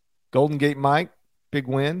 Golden Gate Mike, big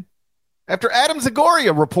win. After Adam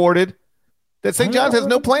Zagoria reported that St. John's has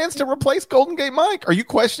no plans to replace Golden Gate Mike. Are you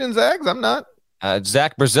questioning Zags? I'm not.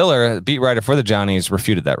 Zach Braziller, beat writer for the Johnnies,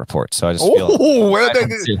 refuted that report. So I just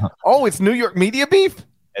it's New York media beef?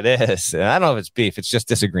 It is. I don't know if it's beef. It's just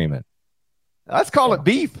disagreement. Let's call it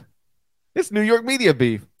beef. It's New York media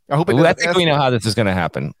beef. I hope I think we know how this is going to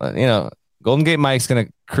happen. Golden Gate Mike's going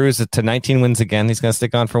to cruise it to 19 wins again. He's going to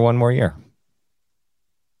stick on for one more year.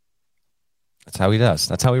 That's how he does.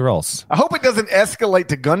 That's how he rolls. I hope it doesn't escalate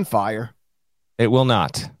to gunfire. It will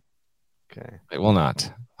not. Okay. It will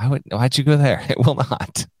not. Why'd you go there? It will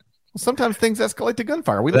not. Sometimes things escalate to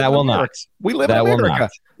gunfire. We live in America. We live in America.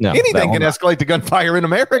 No, anything can escalate to gunfire in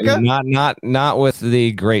America. Not with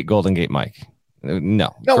the great Golden Gate Mike.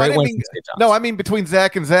 No. I mean between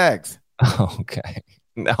Zach and Zags. Okay.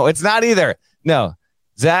 No, it's not either. No.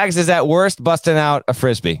 Zags is at worst busting out a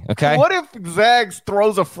frisbee. Okay. What if Zags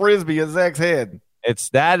throws a frisbee at Zag's head? It's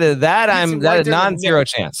that is non-zero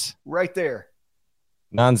chance. Right there.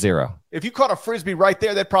 Non-zero. If you caught a frisbee right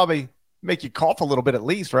there, that'd probably make you cough a little bit at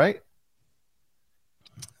least, right?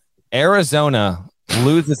 Arizona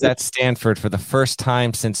loses at Stanford for the first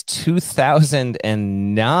time since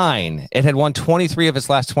 2009. It had won 23 of its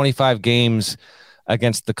last 25 games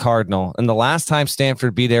against the Cardinal. And the last time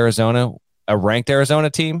Stanford beat Arizona, a ranked Arizona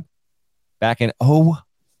team, back in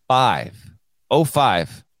 2005.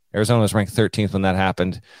 Arizona was ranked 13th when that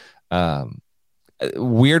happened.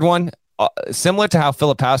 Weird one. Similar to how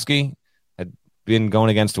Filipowski had been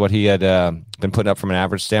going against what he had been putting up from an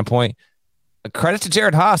average standpoint. Credit to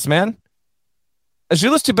Jared Haas, man.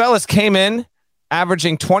 Azuolas Tubelis came in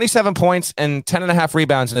averaging 27 points and 10.5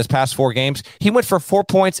 rebounds in his past 4 games. He went for 4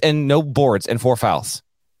 points and no boards and 4 fouls.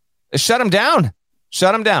 Shut him down.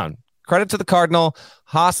 Credit to the Cardinal.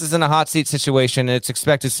 Haas is in a hot seat situation, and it's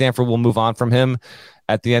expected Stanford will move on from him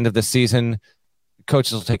at the end of the season.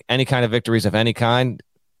 Coaches will take any kind of victories of any kind.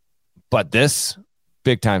 But this,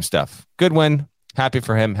 big-time stuff. Good win. Happy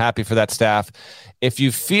for him. Happy for that staff. If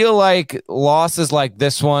you feel like losses like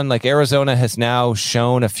this one, like Arizona has now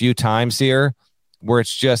shown a few times here, where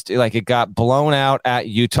it's just like it got blown out at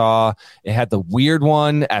Utah. It had the weird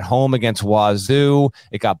one at home against Wazoo.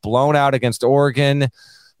 It got blown out against Oregon.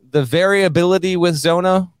 The variability with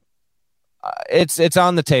Zona, it's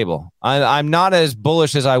on the table. I'm not as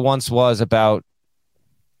bullish as I once was about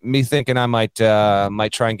me thinking I might try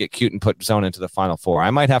and get cute and put Zona into the Final Four.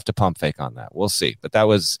 I might have to pump fake on that. We'll see. But that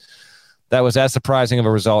was as surprising of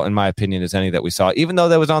a result, in my opinion, as any that we saw, even though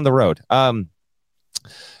that was on the road.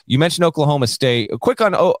 You mentioned Oklahoma State. Quick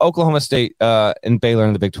on Oklahoma State and Baylor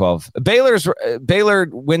in the Big 12. Baylor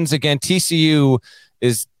wins again. TCU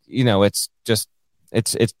is, it's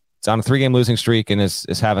on a 3-game losing streak and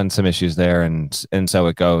is having some issues there, and so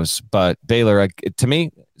it goes. But Baylor, to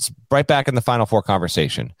me, it's right back in the Final Four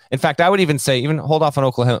conversation. In fact, I would even say, hold off on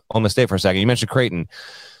Oklahoma State for a second. You mentioned Creighton.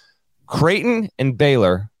 Creighton and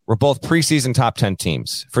Baylor were both preseason top 10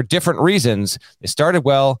 teams for different reasons. They started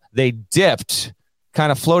well. They dipped,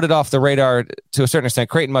 kind of floated off the radar to a certain extent.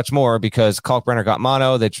 Creighton much more because Kalkbrenner got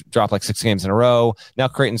mono. They dropped like 6 games in a row. Now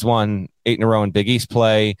Creighton's won 8 in a row in Big East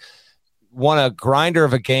play. Won a grinder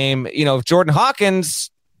of a game. If Jordan Hawkins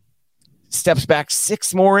steps back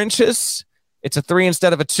 6 more inches, it's a 3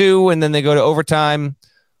 instead of a 2, and then they go to overtime.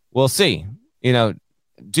 We'll see.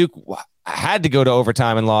 Duke had to go to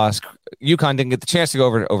overtime and lost. UConn didn't get the chance to go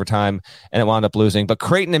over to overtime, and it wound up losing. But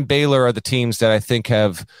Creighton and Baylor are the teams that I think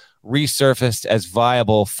have resurfaced as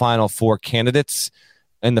viable Final Four candidates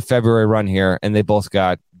in the February run here, and they both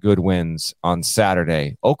got good wins on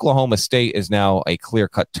Saturday. Oklahoma State is now a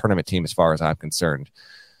clear-cut tournament team as far as I'm concerned.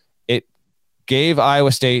 It gave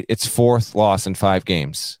Iowa State its 4th loss in 5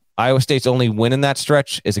 games. Iowa State's only win in that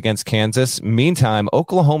stretch is against Kansas. Meantime,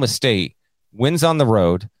 Oklahoma State wins on the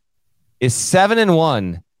road, is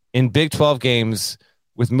 7-1 in Big 12 games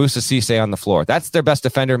with Musa Cisse on the floor. That's their best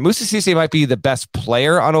defender. Musa Cisse might be the best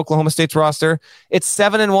player on Oklahoma State's roster. It's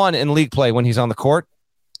 7-1 in league play when he's on the court.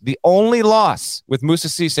 The only loss with Musa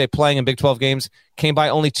Cisse playing in Big 12 games came by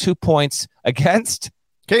only 2 points against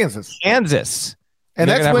Kansas. And that's when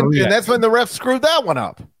the refs screwed that one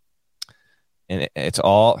up. And it's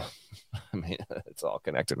all, I mean, it's all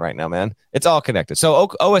connected right now, man. It's all connected. So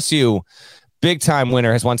OSU, big time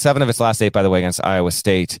winner, has won 7 of its last 8, by the way, against Iowa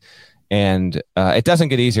State. And it doesn't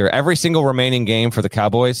get easier. Every single remaining game for the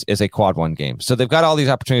Cowboys is a quad 1 game. So they've got all these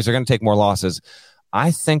opportunities. They're going to take more losses.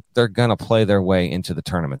 I think they're going to play their way into the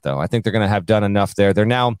tournament, though. I think they're going to have done enough there. They're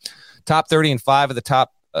now top 30 in 5 of the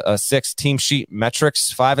top 6 team sheet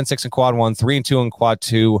metrics, 5-6 in quad 1, 3-2 in quad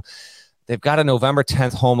 2. They've got a November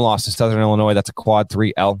 10th home loss to Southern Illinois. That's a quad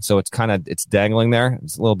 3L. So it's dangling there.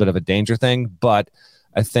 It's a little bit of a danger thing, but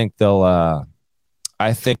I think they'll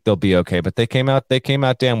be okay. But they came out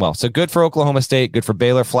damn well. So good for Oklahoma State, good for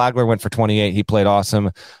Baylor. Flagler went for 28. He played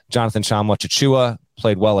awesome. Jonathan Tchamwa Tchatchoua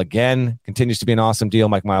played well again. Continues to be an awesome deal.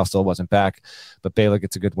 Mike Miles still wasn't back, but Baylor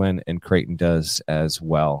gets a good win, and Creighton does as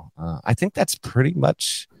well. I think that's pretty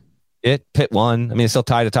much it. Pitt won. I mean, it's still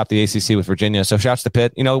tied atop the ACC with Virginia. So shouts to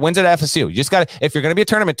Pitt. Wins at FSU. You just got to, if you're going to be a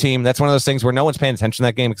tournament team, that's one of those things where no one's paying attention to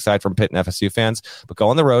that game aside from Pitt and FSU fans. But go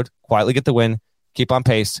on the road, quietly get the win, keep on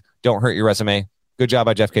pace, don't hurt your resume. Good job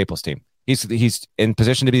by Jeff Capel's team. He's in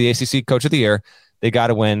position to be the ACC Coach of the Year. They got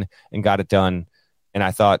to win and got it done. And I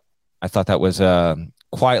thought that was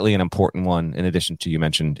quietly an important one, in addition to, you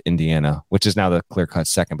mentioned Indiana, which is now the clear-cut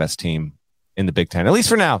second best team in the Big Ten, at least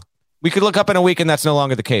for now. We could look up in a week, and that's no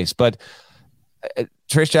longer the case. But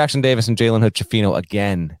Trace Jackson Davis and Jalen Hood-Schifino,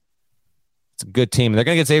 again, it's a good team. They're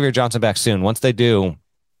going to get Xavier Johnson back soon. Once they do,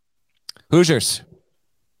 Hoosiers,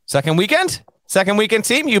 second weekend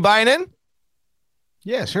team, you buying in?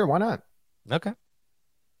 Yeah, sure. Why not? Okay.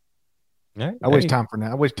 Right. I wish Tom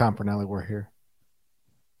Fornelli were here.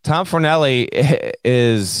 Tom Fornelli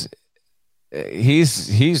is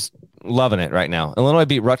he's loving it right now. Illinois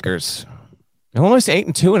beat Rutgers. Illinois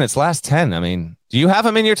 8-2 in its last 10. I mean, do you have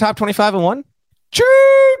him in your top 25-1? Choo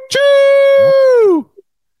choo.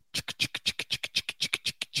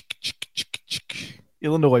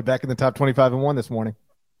 Illinois back in the top 25-1 this morning.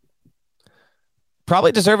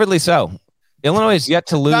 Probably deservedly so. Illinois is yet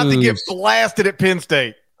to lose. Not to get blasted at Penn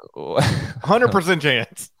State. 100%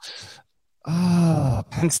 chance. Oh,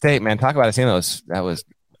 Penn State, man. Talk about a team that was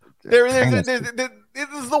this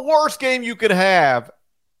is the worst game you could have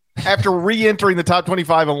after re-entering the top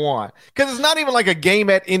 25-1. Because it's not even like a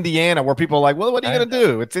game at Indiana where people are like, well, what are you going to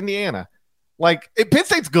do? It's Indiana. Like, Penn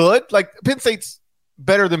State's good. Like, Penn State's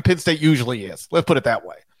better than Penn State usually is. Let's put it that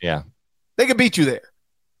way. Yeah. They could beat you there.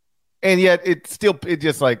 And yet it's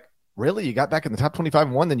just like, really? You got back in the top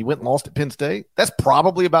 25-1, then you went and lost at Penn State? That's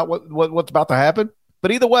probably about what's about to happen.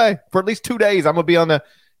 But either way, for at least 2 days, I'm going to be on the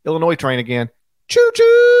Illinois train again.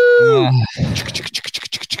 Choo-choo!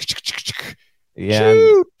 Yeah.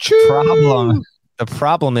 Choo-choo! The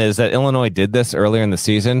problem is that Illinois did this earlier in the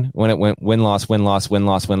season when it went win-loss for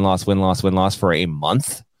a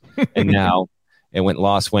month. And now it went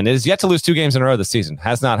loss-win. It is yet to lose 2 games in a row this season.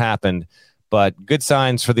 Has not happened. But good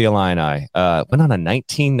signs for the Illini. Went on a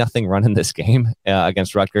 19-0 run in this game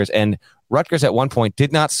against Rutgers. And Rutgers at one point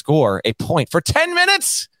did not score a point for 10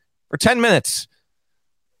 minutes.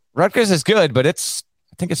 Rutgers is good, but I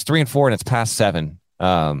think it's 3-4 and it's past 7.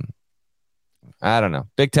 I don't know.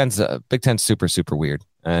 Big Ten's super, super weird.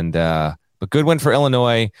 And but good win for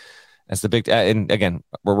Illinois as the big. And again,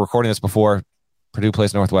 we're recording this before Purdue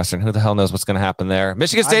plays Northwestern. Who the hell knows what's going to happen there?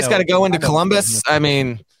 Michigan State's got to go into Columbus. I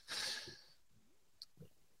mean,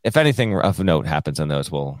 if anything of note happens on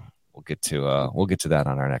those, we'll get to that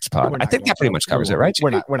on our next pod. I think that pretty much covers it, right? We're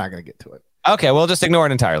not going to get to it. Okay, we'll just ignore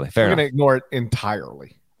it entirely. Fair enough. We're going to ignore it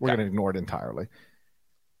entirely. We're going to ignore it entirely.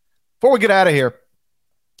 Before we get out of here,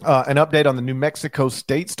 an update on the New Mexico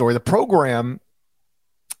State story. The program,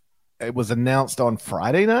 it was announced on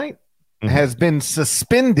Friday night, has been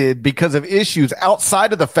suspended because of issues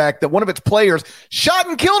outside of the fact that one of its players shot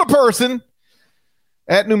and killed a person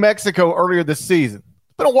at New Mexico earlier this season.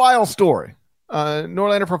 It's been a wild story.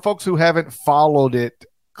 Norlander, for folks who haven't followed it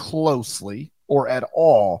closely or at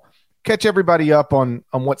all, catch everybody up on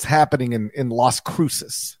what's happening in Las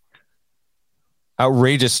Cruces.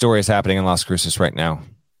 Outrageous stories happening in Las Cruces right now.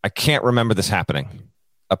 I can't remember this happening.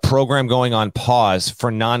 A program going on pause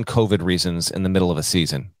for non-COVID reasons in the middle of a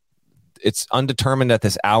season. It's undetermined at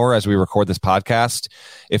this hour as we record this podcast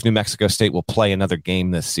if New Mexico State will play another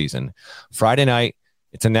game this season. Friday night,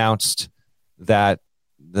 it's announced that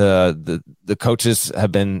the coaches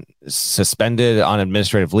have been suspended on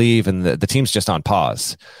administrative leave and the team's just on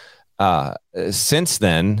pause. Since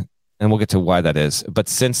then, and we'll get to why that is, but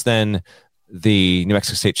since then, the New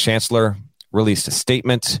Mexico State Chancellor released a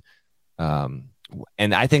statement.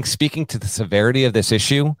 And I think speaking to the severity of this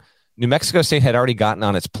issue, New Mexico State had already gotten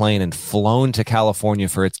on its plane and flown to California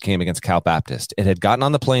for its game against Cal Baptist. It had gotten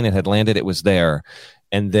on the plane, it had landed, it was there.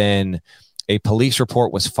 And then a police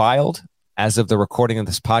report was filed. As of the recording of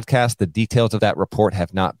this podcast, the details of that report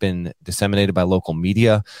have not been disseminated by local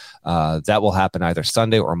media. That will happen either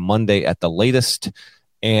Sunday or Monday at the latest.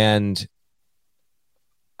 And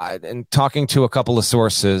talking to a couple of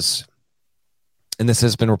sources, and this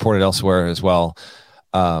has been reported elsewhere as well,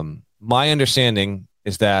 my understanding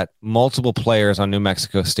is that multiple players on New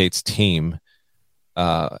Mexico State's team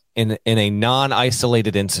in a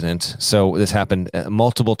non-isolated incident, so this happened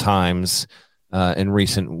multiple times in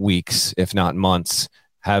recent weeks, if not months,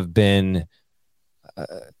 have been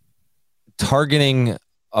targeting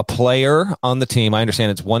a player on the team. I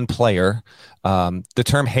understand it's one player. The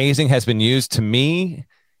term hazing has been used to me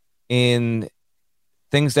in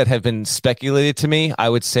things that have been speculated to me. I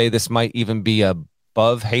would say this might even be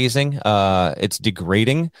above hazing. It's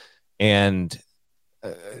degrading and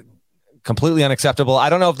completely unacceptable. I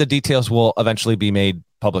don't know if the details will eventually be made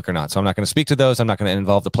public or not, so I'm not going to speak to those. I'm not going to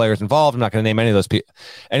involve the players involved. I'm not going to name any of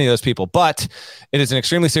those people. But it is an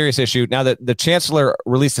extremely serious issue. Now that the chancellor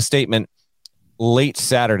released a statement late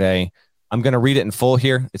Saturday, I'm going to read it in full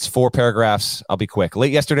here. It's 4 paragraphs. I'll be quick.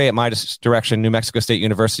 Late yesterday, at my direction, New Mexico State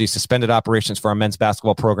University suspended operations for our men's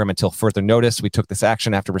basketball program until further notice. We took this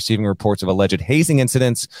action after receiving reports of alleged hazing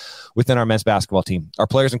incidents within our men's basketball team. Our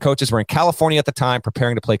players and coaches were in California at the time,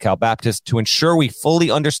 preparing to play Cal Baptist. To ensure we fully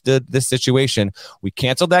understood this situation, we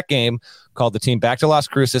canceled that game, called the team back to Las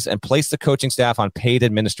Cruces, and placed the coaching staff on paid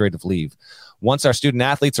administrative leave. Once our student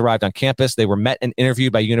athletes arrived on campus, they were met and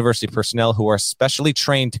interviewed by university personnel who are specially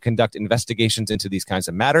trained to conduct investigations into these kinds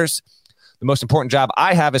of matters. The most important job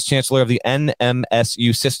I have as chancellor of the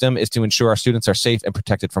NMSU system is to ensure our students are safe and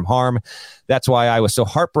protected from harm. That's why I was so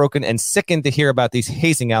heartbroken and sickened to hear about these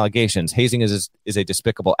hazing allegations. Hazing is a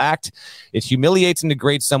despicable act. It humiliates and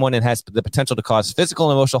degrades someone and has the potential to cause physical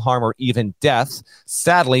and emotional harm or even death.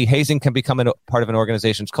 Sadly, hazing can become a part of an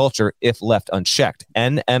organization's culture if left unchecked.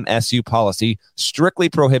 NMSU policy strictly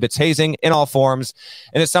prohibits hazing in all forms,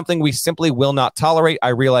 and it's something we simply will not tolerate. I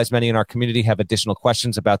realize many in our community have additional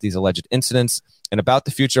questions about these alleged incidents and about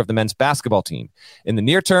the future of the men's basketball team. In the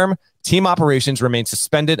near term, team operations remain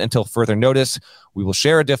suspended until further notice. We will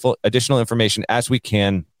share additional information as we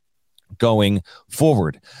can going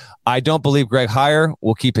forward. I don't believe Greg Heiar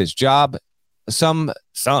will keep his job.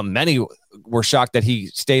 Many were shocked that he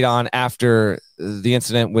stayed on after the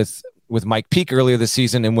incident with Mike Peake earlier this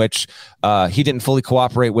season, in which he didn't fully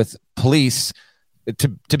cooperate with police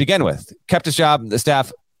to begin with. Kept his job, the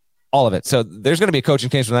staff, all of it. So there's going to be a coaching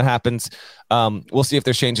change when that happens. We'll see if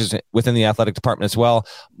there's changes within the athletic department as well.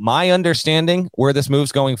 My understanding where this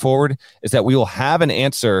moves going forward is that we will have an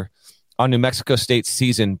answer on New Mexico State's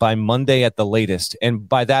season by Monday at the latest. And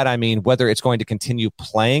by that, I mean whether it's going to continue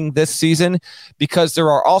playing this season, because there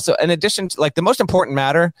are also, in addition to, like, the most important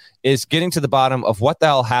matter is getting to the bottom of what the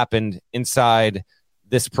hell happened inside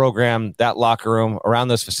this program, that locker room, around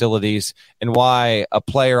those facilities, and why a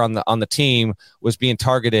player on the team was being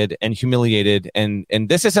targeted and humiliated. And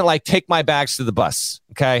this isn't like take my bags to the bus.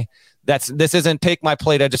 Okay. This isn't take my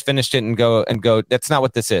plate, I just finished it and go. That's not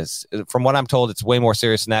what this is. From what I'm told, it's way more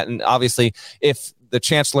serious than that. And obviously, if the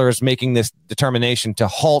chancellor is making this determination to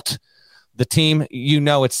halt the team,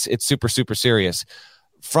 it's super, super serious.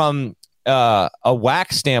 From a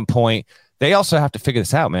WAC standpoint, they also have to figure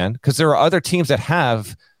this out, man, because there are other teams that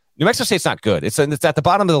have. New Mexico State's not good. It's at the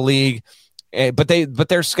bottom of the league, but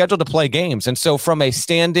they're scheduled to play games. And so from a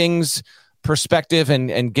standings perspective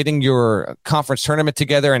and getting your conference tournament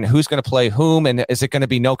together and who's going to play whom, and is it going to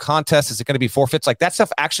be no contest? Is it going to be forfeits? Like, that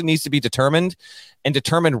stuff actually needs to be determined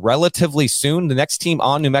relatively soon. The next team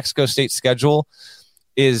on New Mexico State's schedule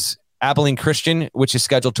is Abilene Christian, which is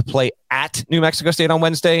scheduled to play at New Mexico State on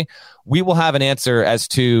Wednesday. We will have an answer as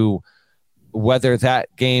to whether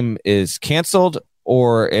that game is canceled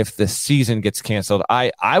or if the season gets canceled.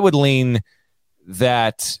 I would lean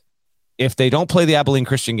that if they don't play the Abilene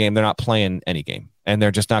Christian game, they're not playing any game, and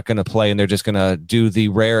they're just not going to play, and they're just going to do the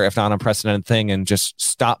rare, if not unprecedented thing, and just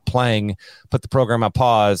stop playing, put the program on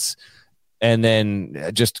pause, and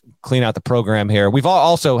then just clean out the program here. We've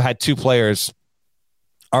also had 2 players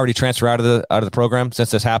already transfer out of the program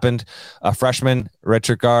since this happened. A freshman,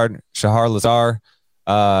 redshirt guard, Shahar Lazar.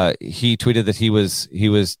 He tweeted that he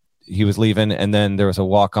was leaving, and then there was a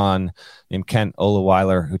walk-on named Kent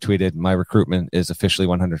Olaweiler who tweeted, "My recruitment is officially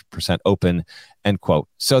 100% open," end quote.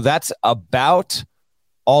 So that's about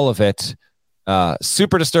all of it.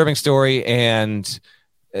 Super disturbing story, and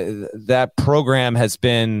that program has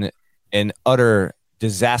been an utter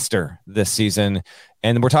disaster this season.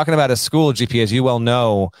 And we're talking about a school, GP, as you well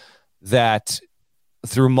know, that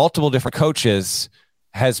through multiple different coaches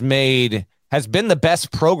has been the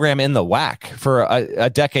best program in the WAC for a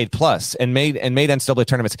decade plus, and made NCAA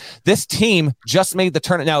tournaments. This team just made the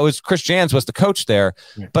tournament. Now, it was Chris Jans was the coach there,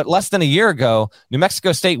 but less than a year ago, New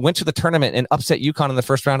Mexico State went to the tournament and upset UConn in the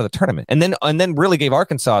first round of the tournament, and then really gave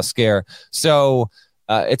Arkansas a scare. So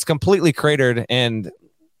it's completely cratered, and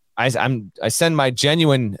I send my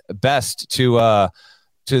genuine best to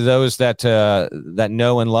those that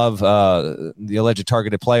know and love the alleged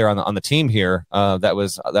targeted player on the team here that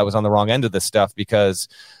was on the wrong end of this stuff, because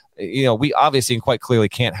we obviously and quite clearly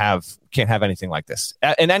can't have anything like this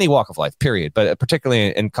in any walk of life, period, but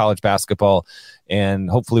particularly in college basketball. And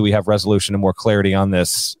hopefully we have resolution and more clarity on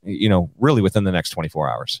this, really within the next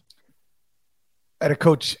 24 hours. I had a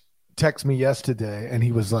coach text me yesterday, and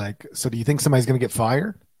he was like, "So do you think somebody's going to get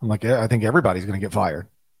fired?" I'm like, "Yeah, I think everybody's going to get fired,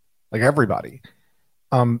 like everybody."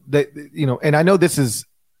 And I know this is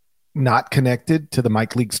not connected to the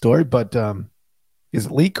Mike Leake story, but is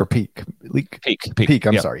it Leake or Peak? Peak.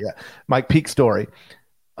 I'm sorry. Yeah. Mike Peak story.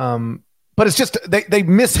 But it's just, they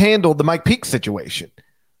mishandled the Mike Peak situation.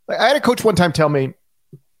 Like, I had a coach one time tell me,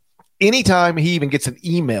 anytime he even gets an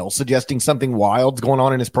email suggesting something wild's going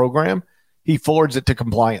on in his program, he forwards it to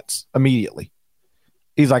compliance immediately.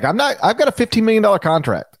 He's like, I've got a $15 million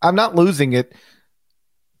contract. I'm not losing it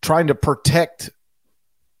trying to protect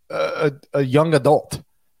a young adult.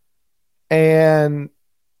 And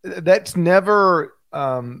that's never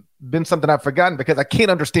been something I've forgotten, because I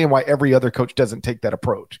can't understand why every other coach doesn't take that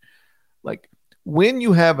approach. Like, when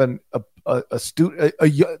you have a student,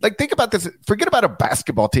 like, think about this, forget about a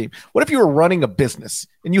basketball team. What if you were running a business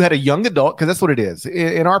and you had a young adult? Because that's what it is.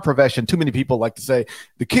 In our profession, too many people like to say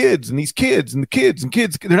the kids and these kids and the kids and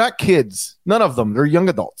kids. They're not kids. None of them. They're young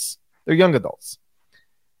adults. They're young adults.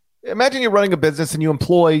 Imagine you're running a business and you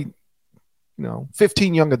employ,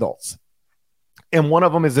 15 young adults, and one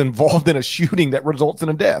of them is involved in a shooting that results in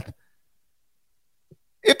a death.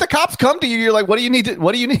 If the cops come to you, you're like, what do you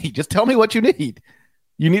need? Just tell me what you need.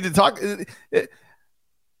 You need to talk.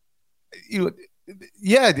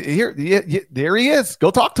 There he is.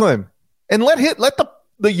 Go talk to him and let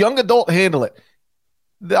the young adult handle it.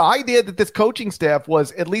 The idea that this coaching staff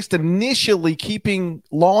was at least initially keeping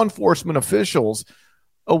law enforcement officials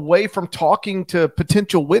away from talking to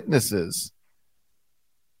potential witnesses,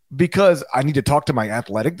 because I need to talk to my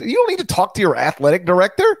athletic. You don't need to talk to your athletic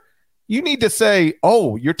director. You need to say,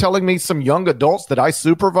 "Oh, you're telling me some young adults that I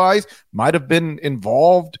supervise might have been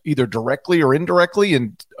involved either directly or indirectly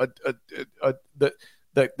in the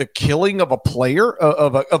killing of a player,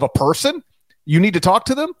 of a person. You need to talk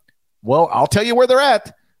to them." Well, I'll tell you where they're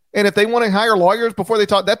at, and if they want to hire lawyers before they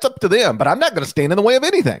talk, that's up to them. But I'm not going to stand in the way of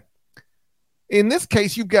anything. In this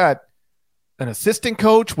case, you've got an assistant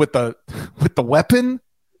coach with the weapon.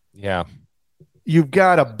 Yeah. You've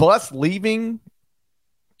got a bus leaving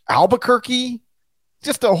Albuquerque.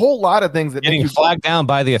 Just a whole lot of things that getting flagged down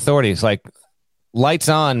by the authorities, like lights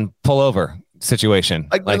on, pull over situation.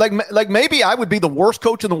 Like maybe I would be the worst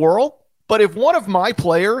coach in the world, but if one of my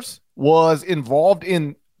players was involved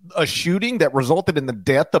in a shooting that resulted in the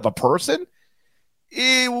death of a person,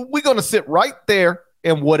 we're going to sit right there.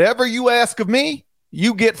 And whatever you ask of me,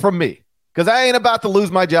 you get from me, because I ain't about to lose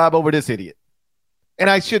my job over this idiot. And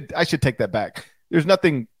I should take that back. There's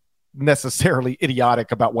nothing necessarily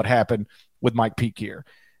idiotic about what happened with Mike Peak here,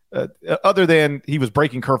 other than he was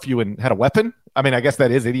breaking curfew and had a weapon. I mean, I guess that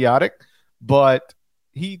is idiotic, but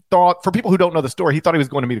he thought, for people who don't know the story, he thought he was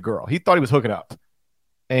going to meet a girl. He thought he was hooking up,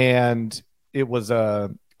 and it was a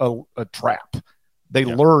trap. They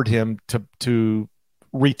lured him to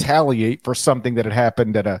retaliate for something that had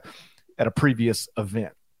happened at a previous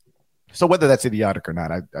event. So whether that's idiotic or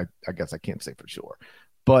not, I guess I can't say for sure.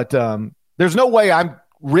 But there's no way I'm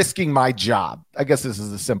risking my job, I guess this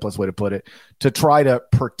is the simplest way to put it, to try to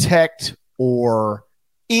protect or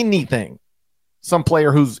anything some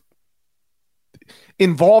player who's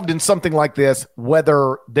involved in something like this,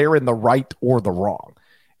 whether they're in the right or the wrong.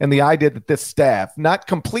 And the idea that this staff, not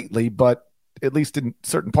completely, but at least in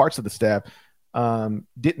certain parts of the staff,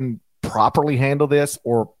 didn't properly handle this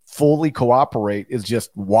or fully cooperate is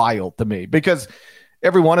just wild to me, because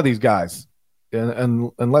every one of these guys,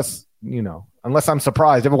 unless I'm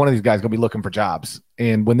surprised, every one of these guys is going to be looking for jobs.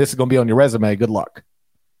 And when this is going to be on your resume, good luck.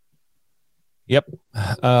 Yep.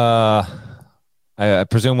 I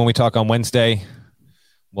presume when we talk on Wednesday,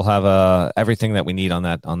 we'll have everything that we need on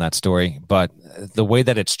that story. But the way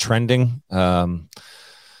that it's trending,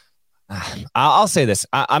 I'll say this.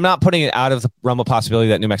 I'm not putting it out of the realm of possibility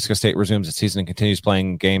that New Mexico State resumes its season and continues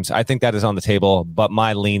playing games. I think that is on the table, but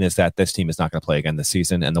my lean is that this team is not going to play again this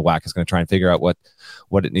season, and the WAC is going to try and figure out what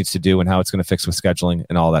it needs to do and how it's going to fix with scheduling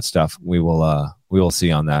and all that stuff. We will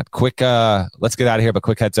see on that. Quick, let's get out of here, but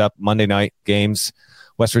quick heads up. Monday night games,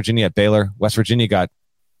 West Virginia at Baylor. West Virginia got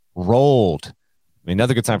rolled. I mean,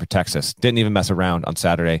 another good sign for Texas. Didn't even mess around on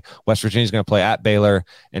Saturday. West Virginia's going to play at Baylor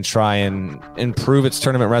and try and improve its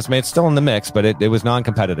tournament resume. It's still in the mix, but it was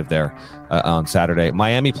non-competitive there on Saturday.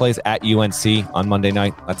 Miami plays at UNC on Monday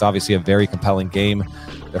night. That's obviously a very compelling game.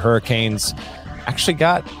 The Hurricanes actually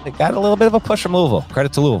got a little bit of a push from Louisville.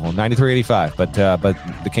 Credit to Louisville, 93-85. But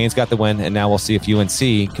the Canes got the win, and now we'll see if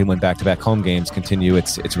UNC can win back-to-back home games, continue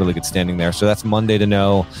its really good standing there. So that's Monday to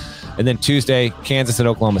know. And then Tuesday, Kansas at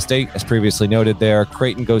Oklahoma State, as previously noted there.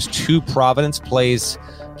 Creighton goes to Providence, plays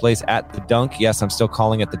at the Dunk. Yes, I'm still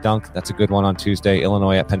calling it the Dunk. That's a good one on Tuesday.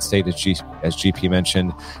 Illinois at Penn State, as GP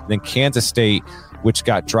mentioned. And then Kansas State, which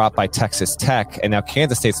got dropped by Texas Tech. And now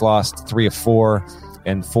Kansas State's lost 3 of 4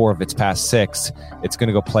 and 4 of its past 6. It's going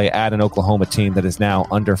to go play at an Oklahoma team that is now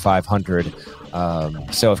under 500.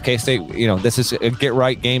 So if K-State, this is a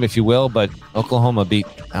get-right game, if you will, but Oklahoma beat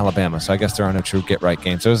Alabama. So I guess there are no true get-right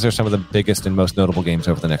games. Those are some of the biggest and most notable games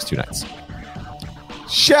over the next 2 nights.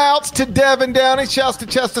 Shouts to Devin Downey. Shouts to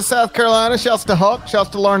Chester, South Carolina. Shouts to Huck. Shouts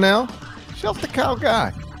to Larnell. Shouts to Kyle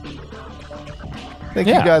Guy. Thank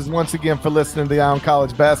you guys once again for listening to the Ion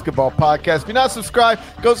College Basketball Podcast. If you're not subscribed,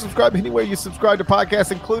 go subscribe anywhere you subscribe to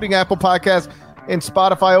podcasts, including Apple Podcasts and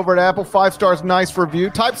Spotify. Over at Apple, 5 stars, nice review.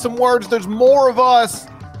 Type some words. There's more of us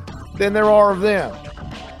than there are of them.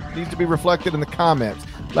 It needs to be reflected in the comments.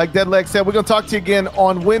 Like Deadleg said, we're going to talk to you again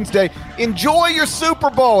on Wednesday. Enjoy your Super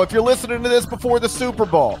Bowl if you're listening to this before the Super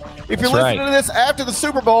Bowl. If you're listening to this after the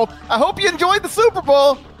Super Bowl, I hope you enjoyed the Super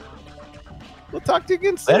Bowl. We'll talk to you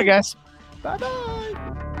again soon. Later, guys. Bye-bye.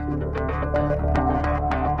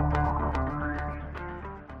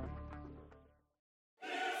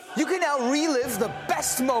 You can now relive the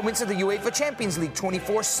best moments of the UEFA Champions League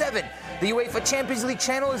 24/7. The UEFA Champions League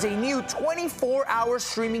channel is a new 24-hour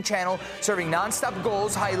streaming channel serving non-stop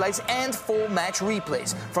goals, highlights, and full match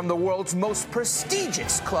replays from the world's most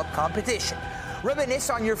prestigious club competition. Reminisce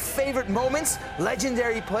on your favorite moments,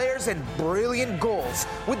 legendary players, and brilliant goals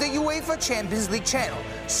with the UEFA Champions League channel,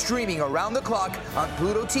 streaming around the clock on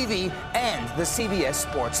Pluto TV and the CBS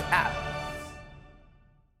Sports app.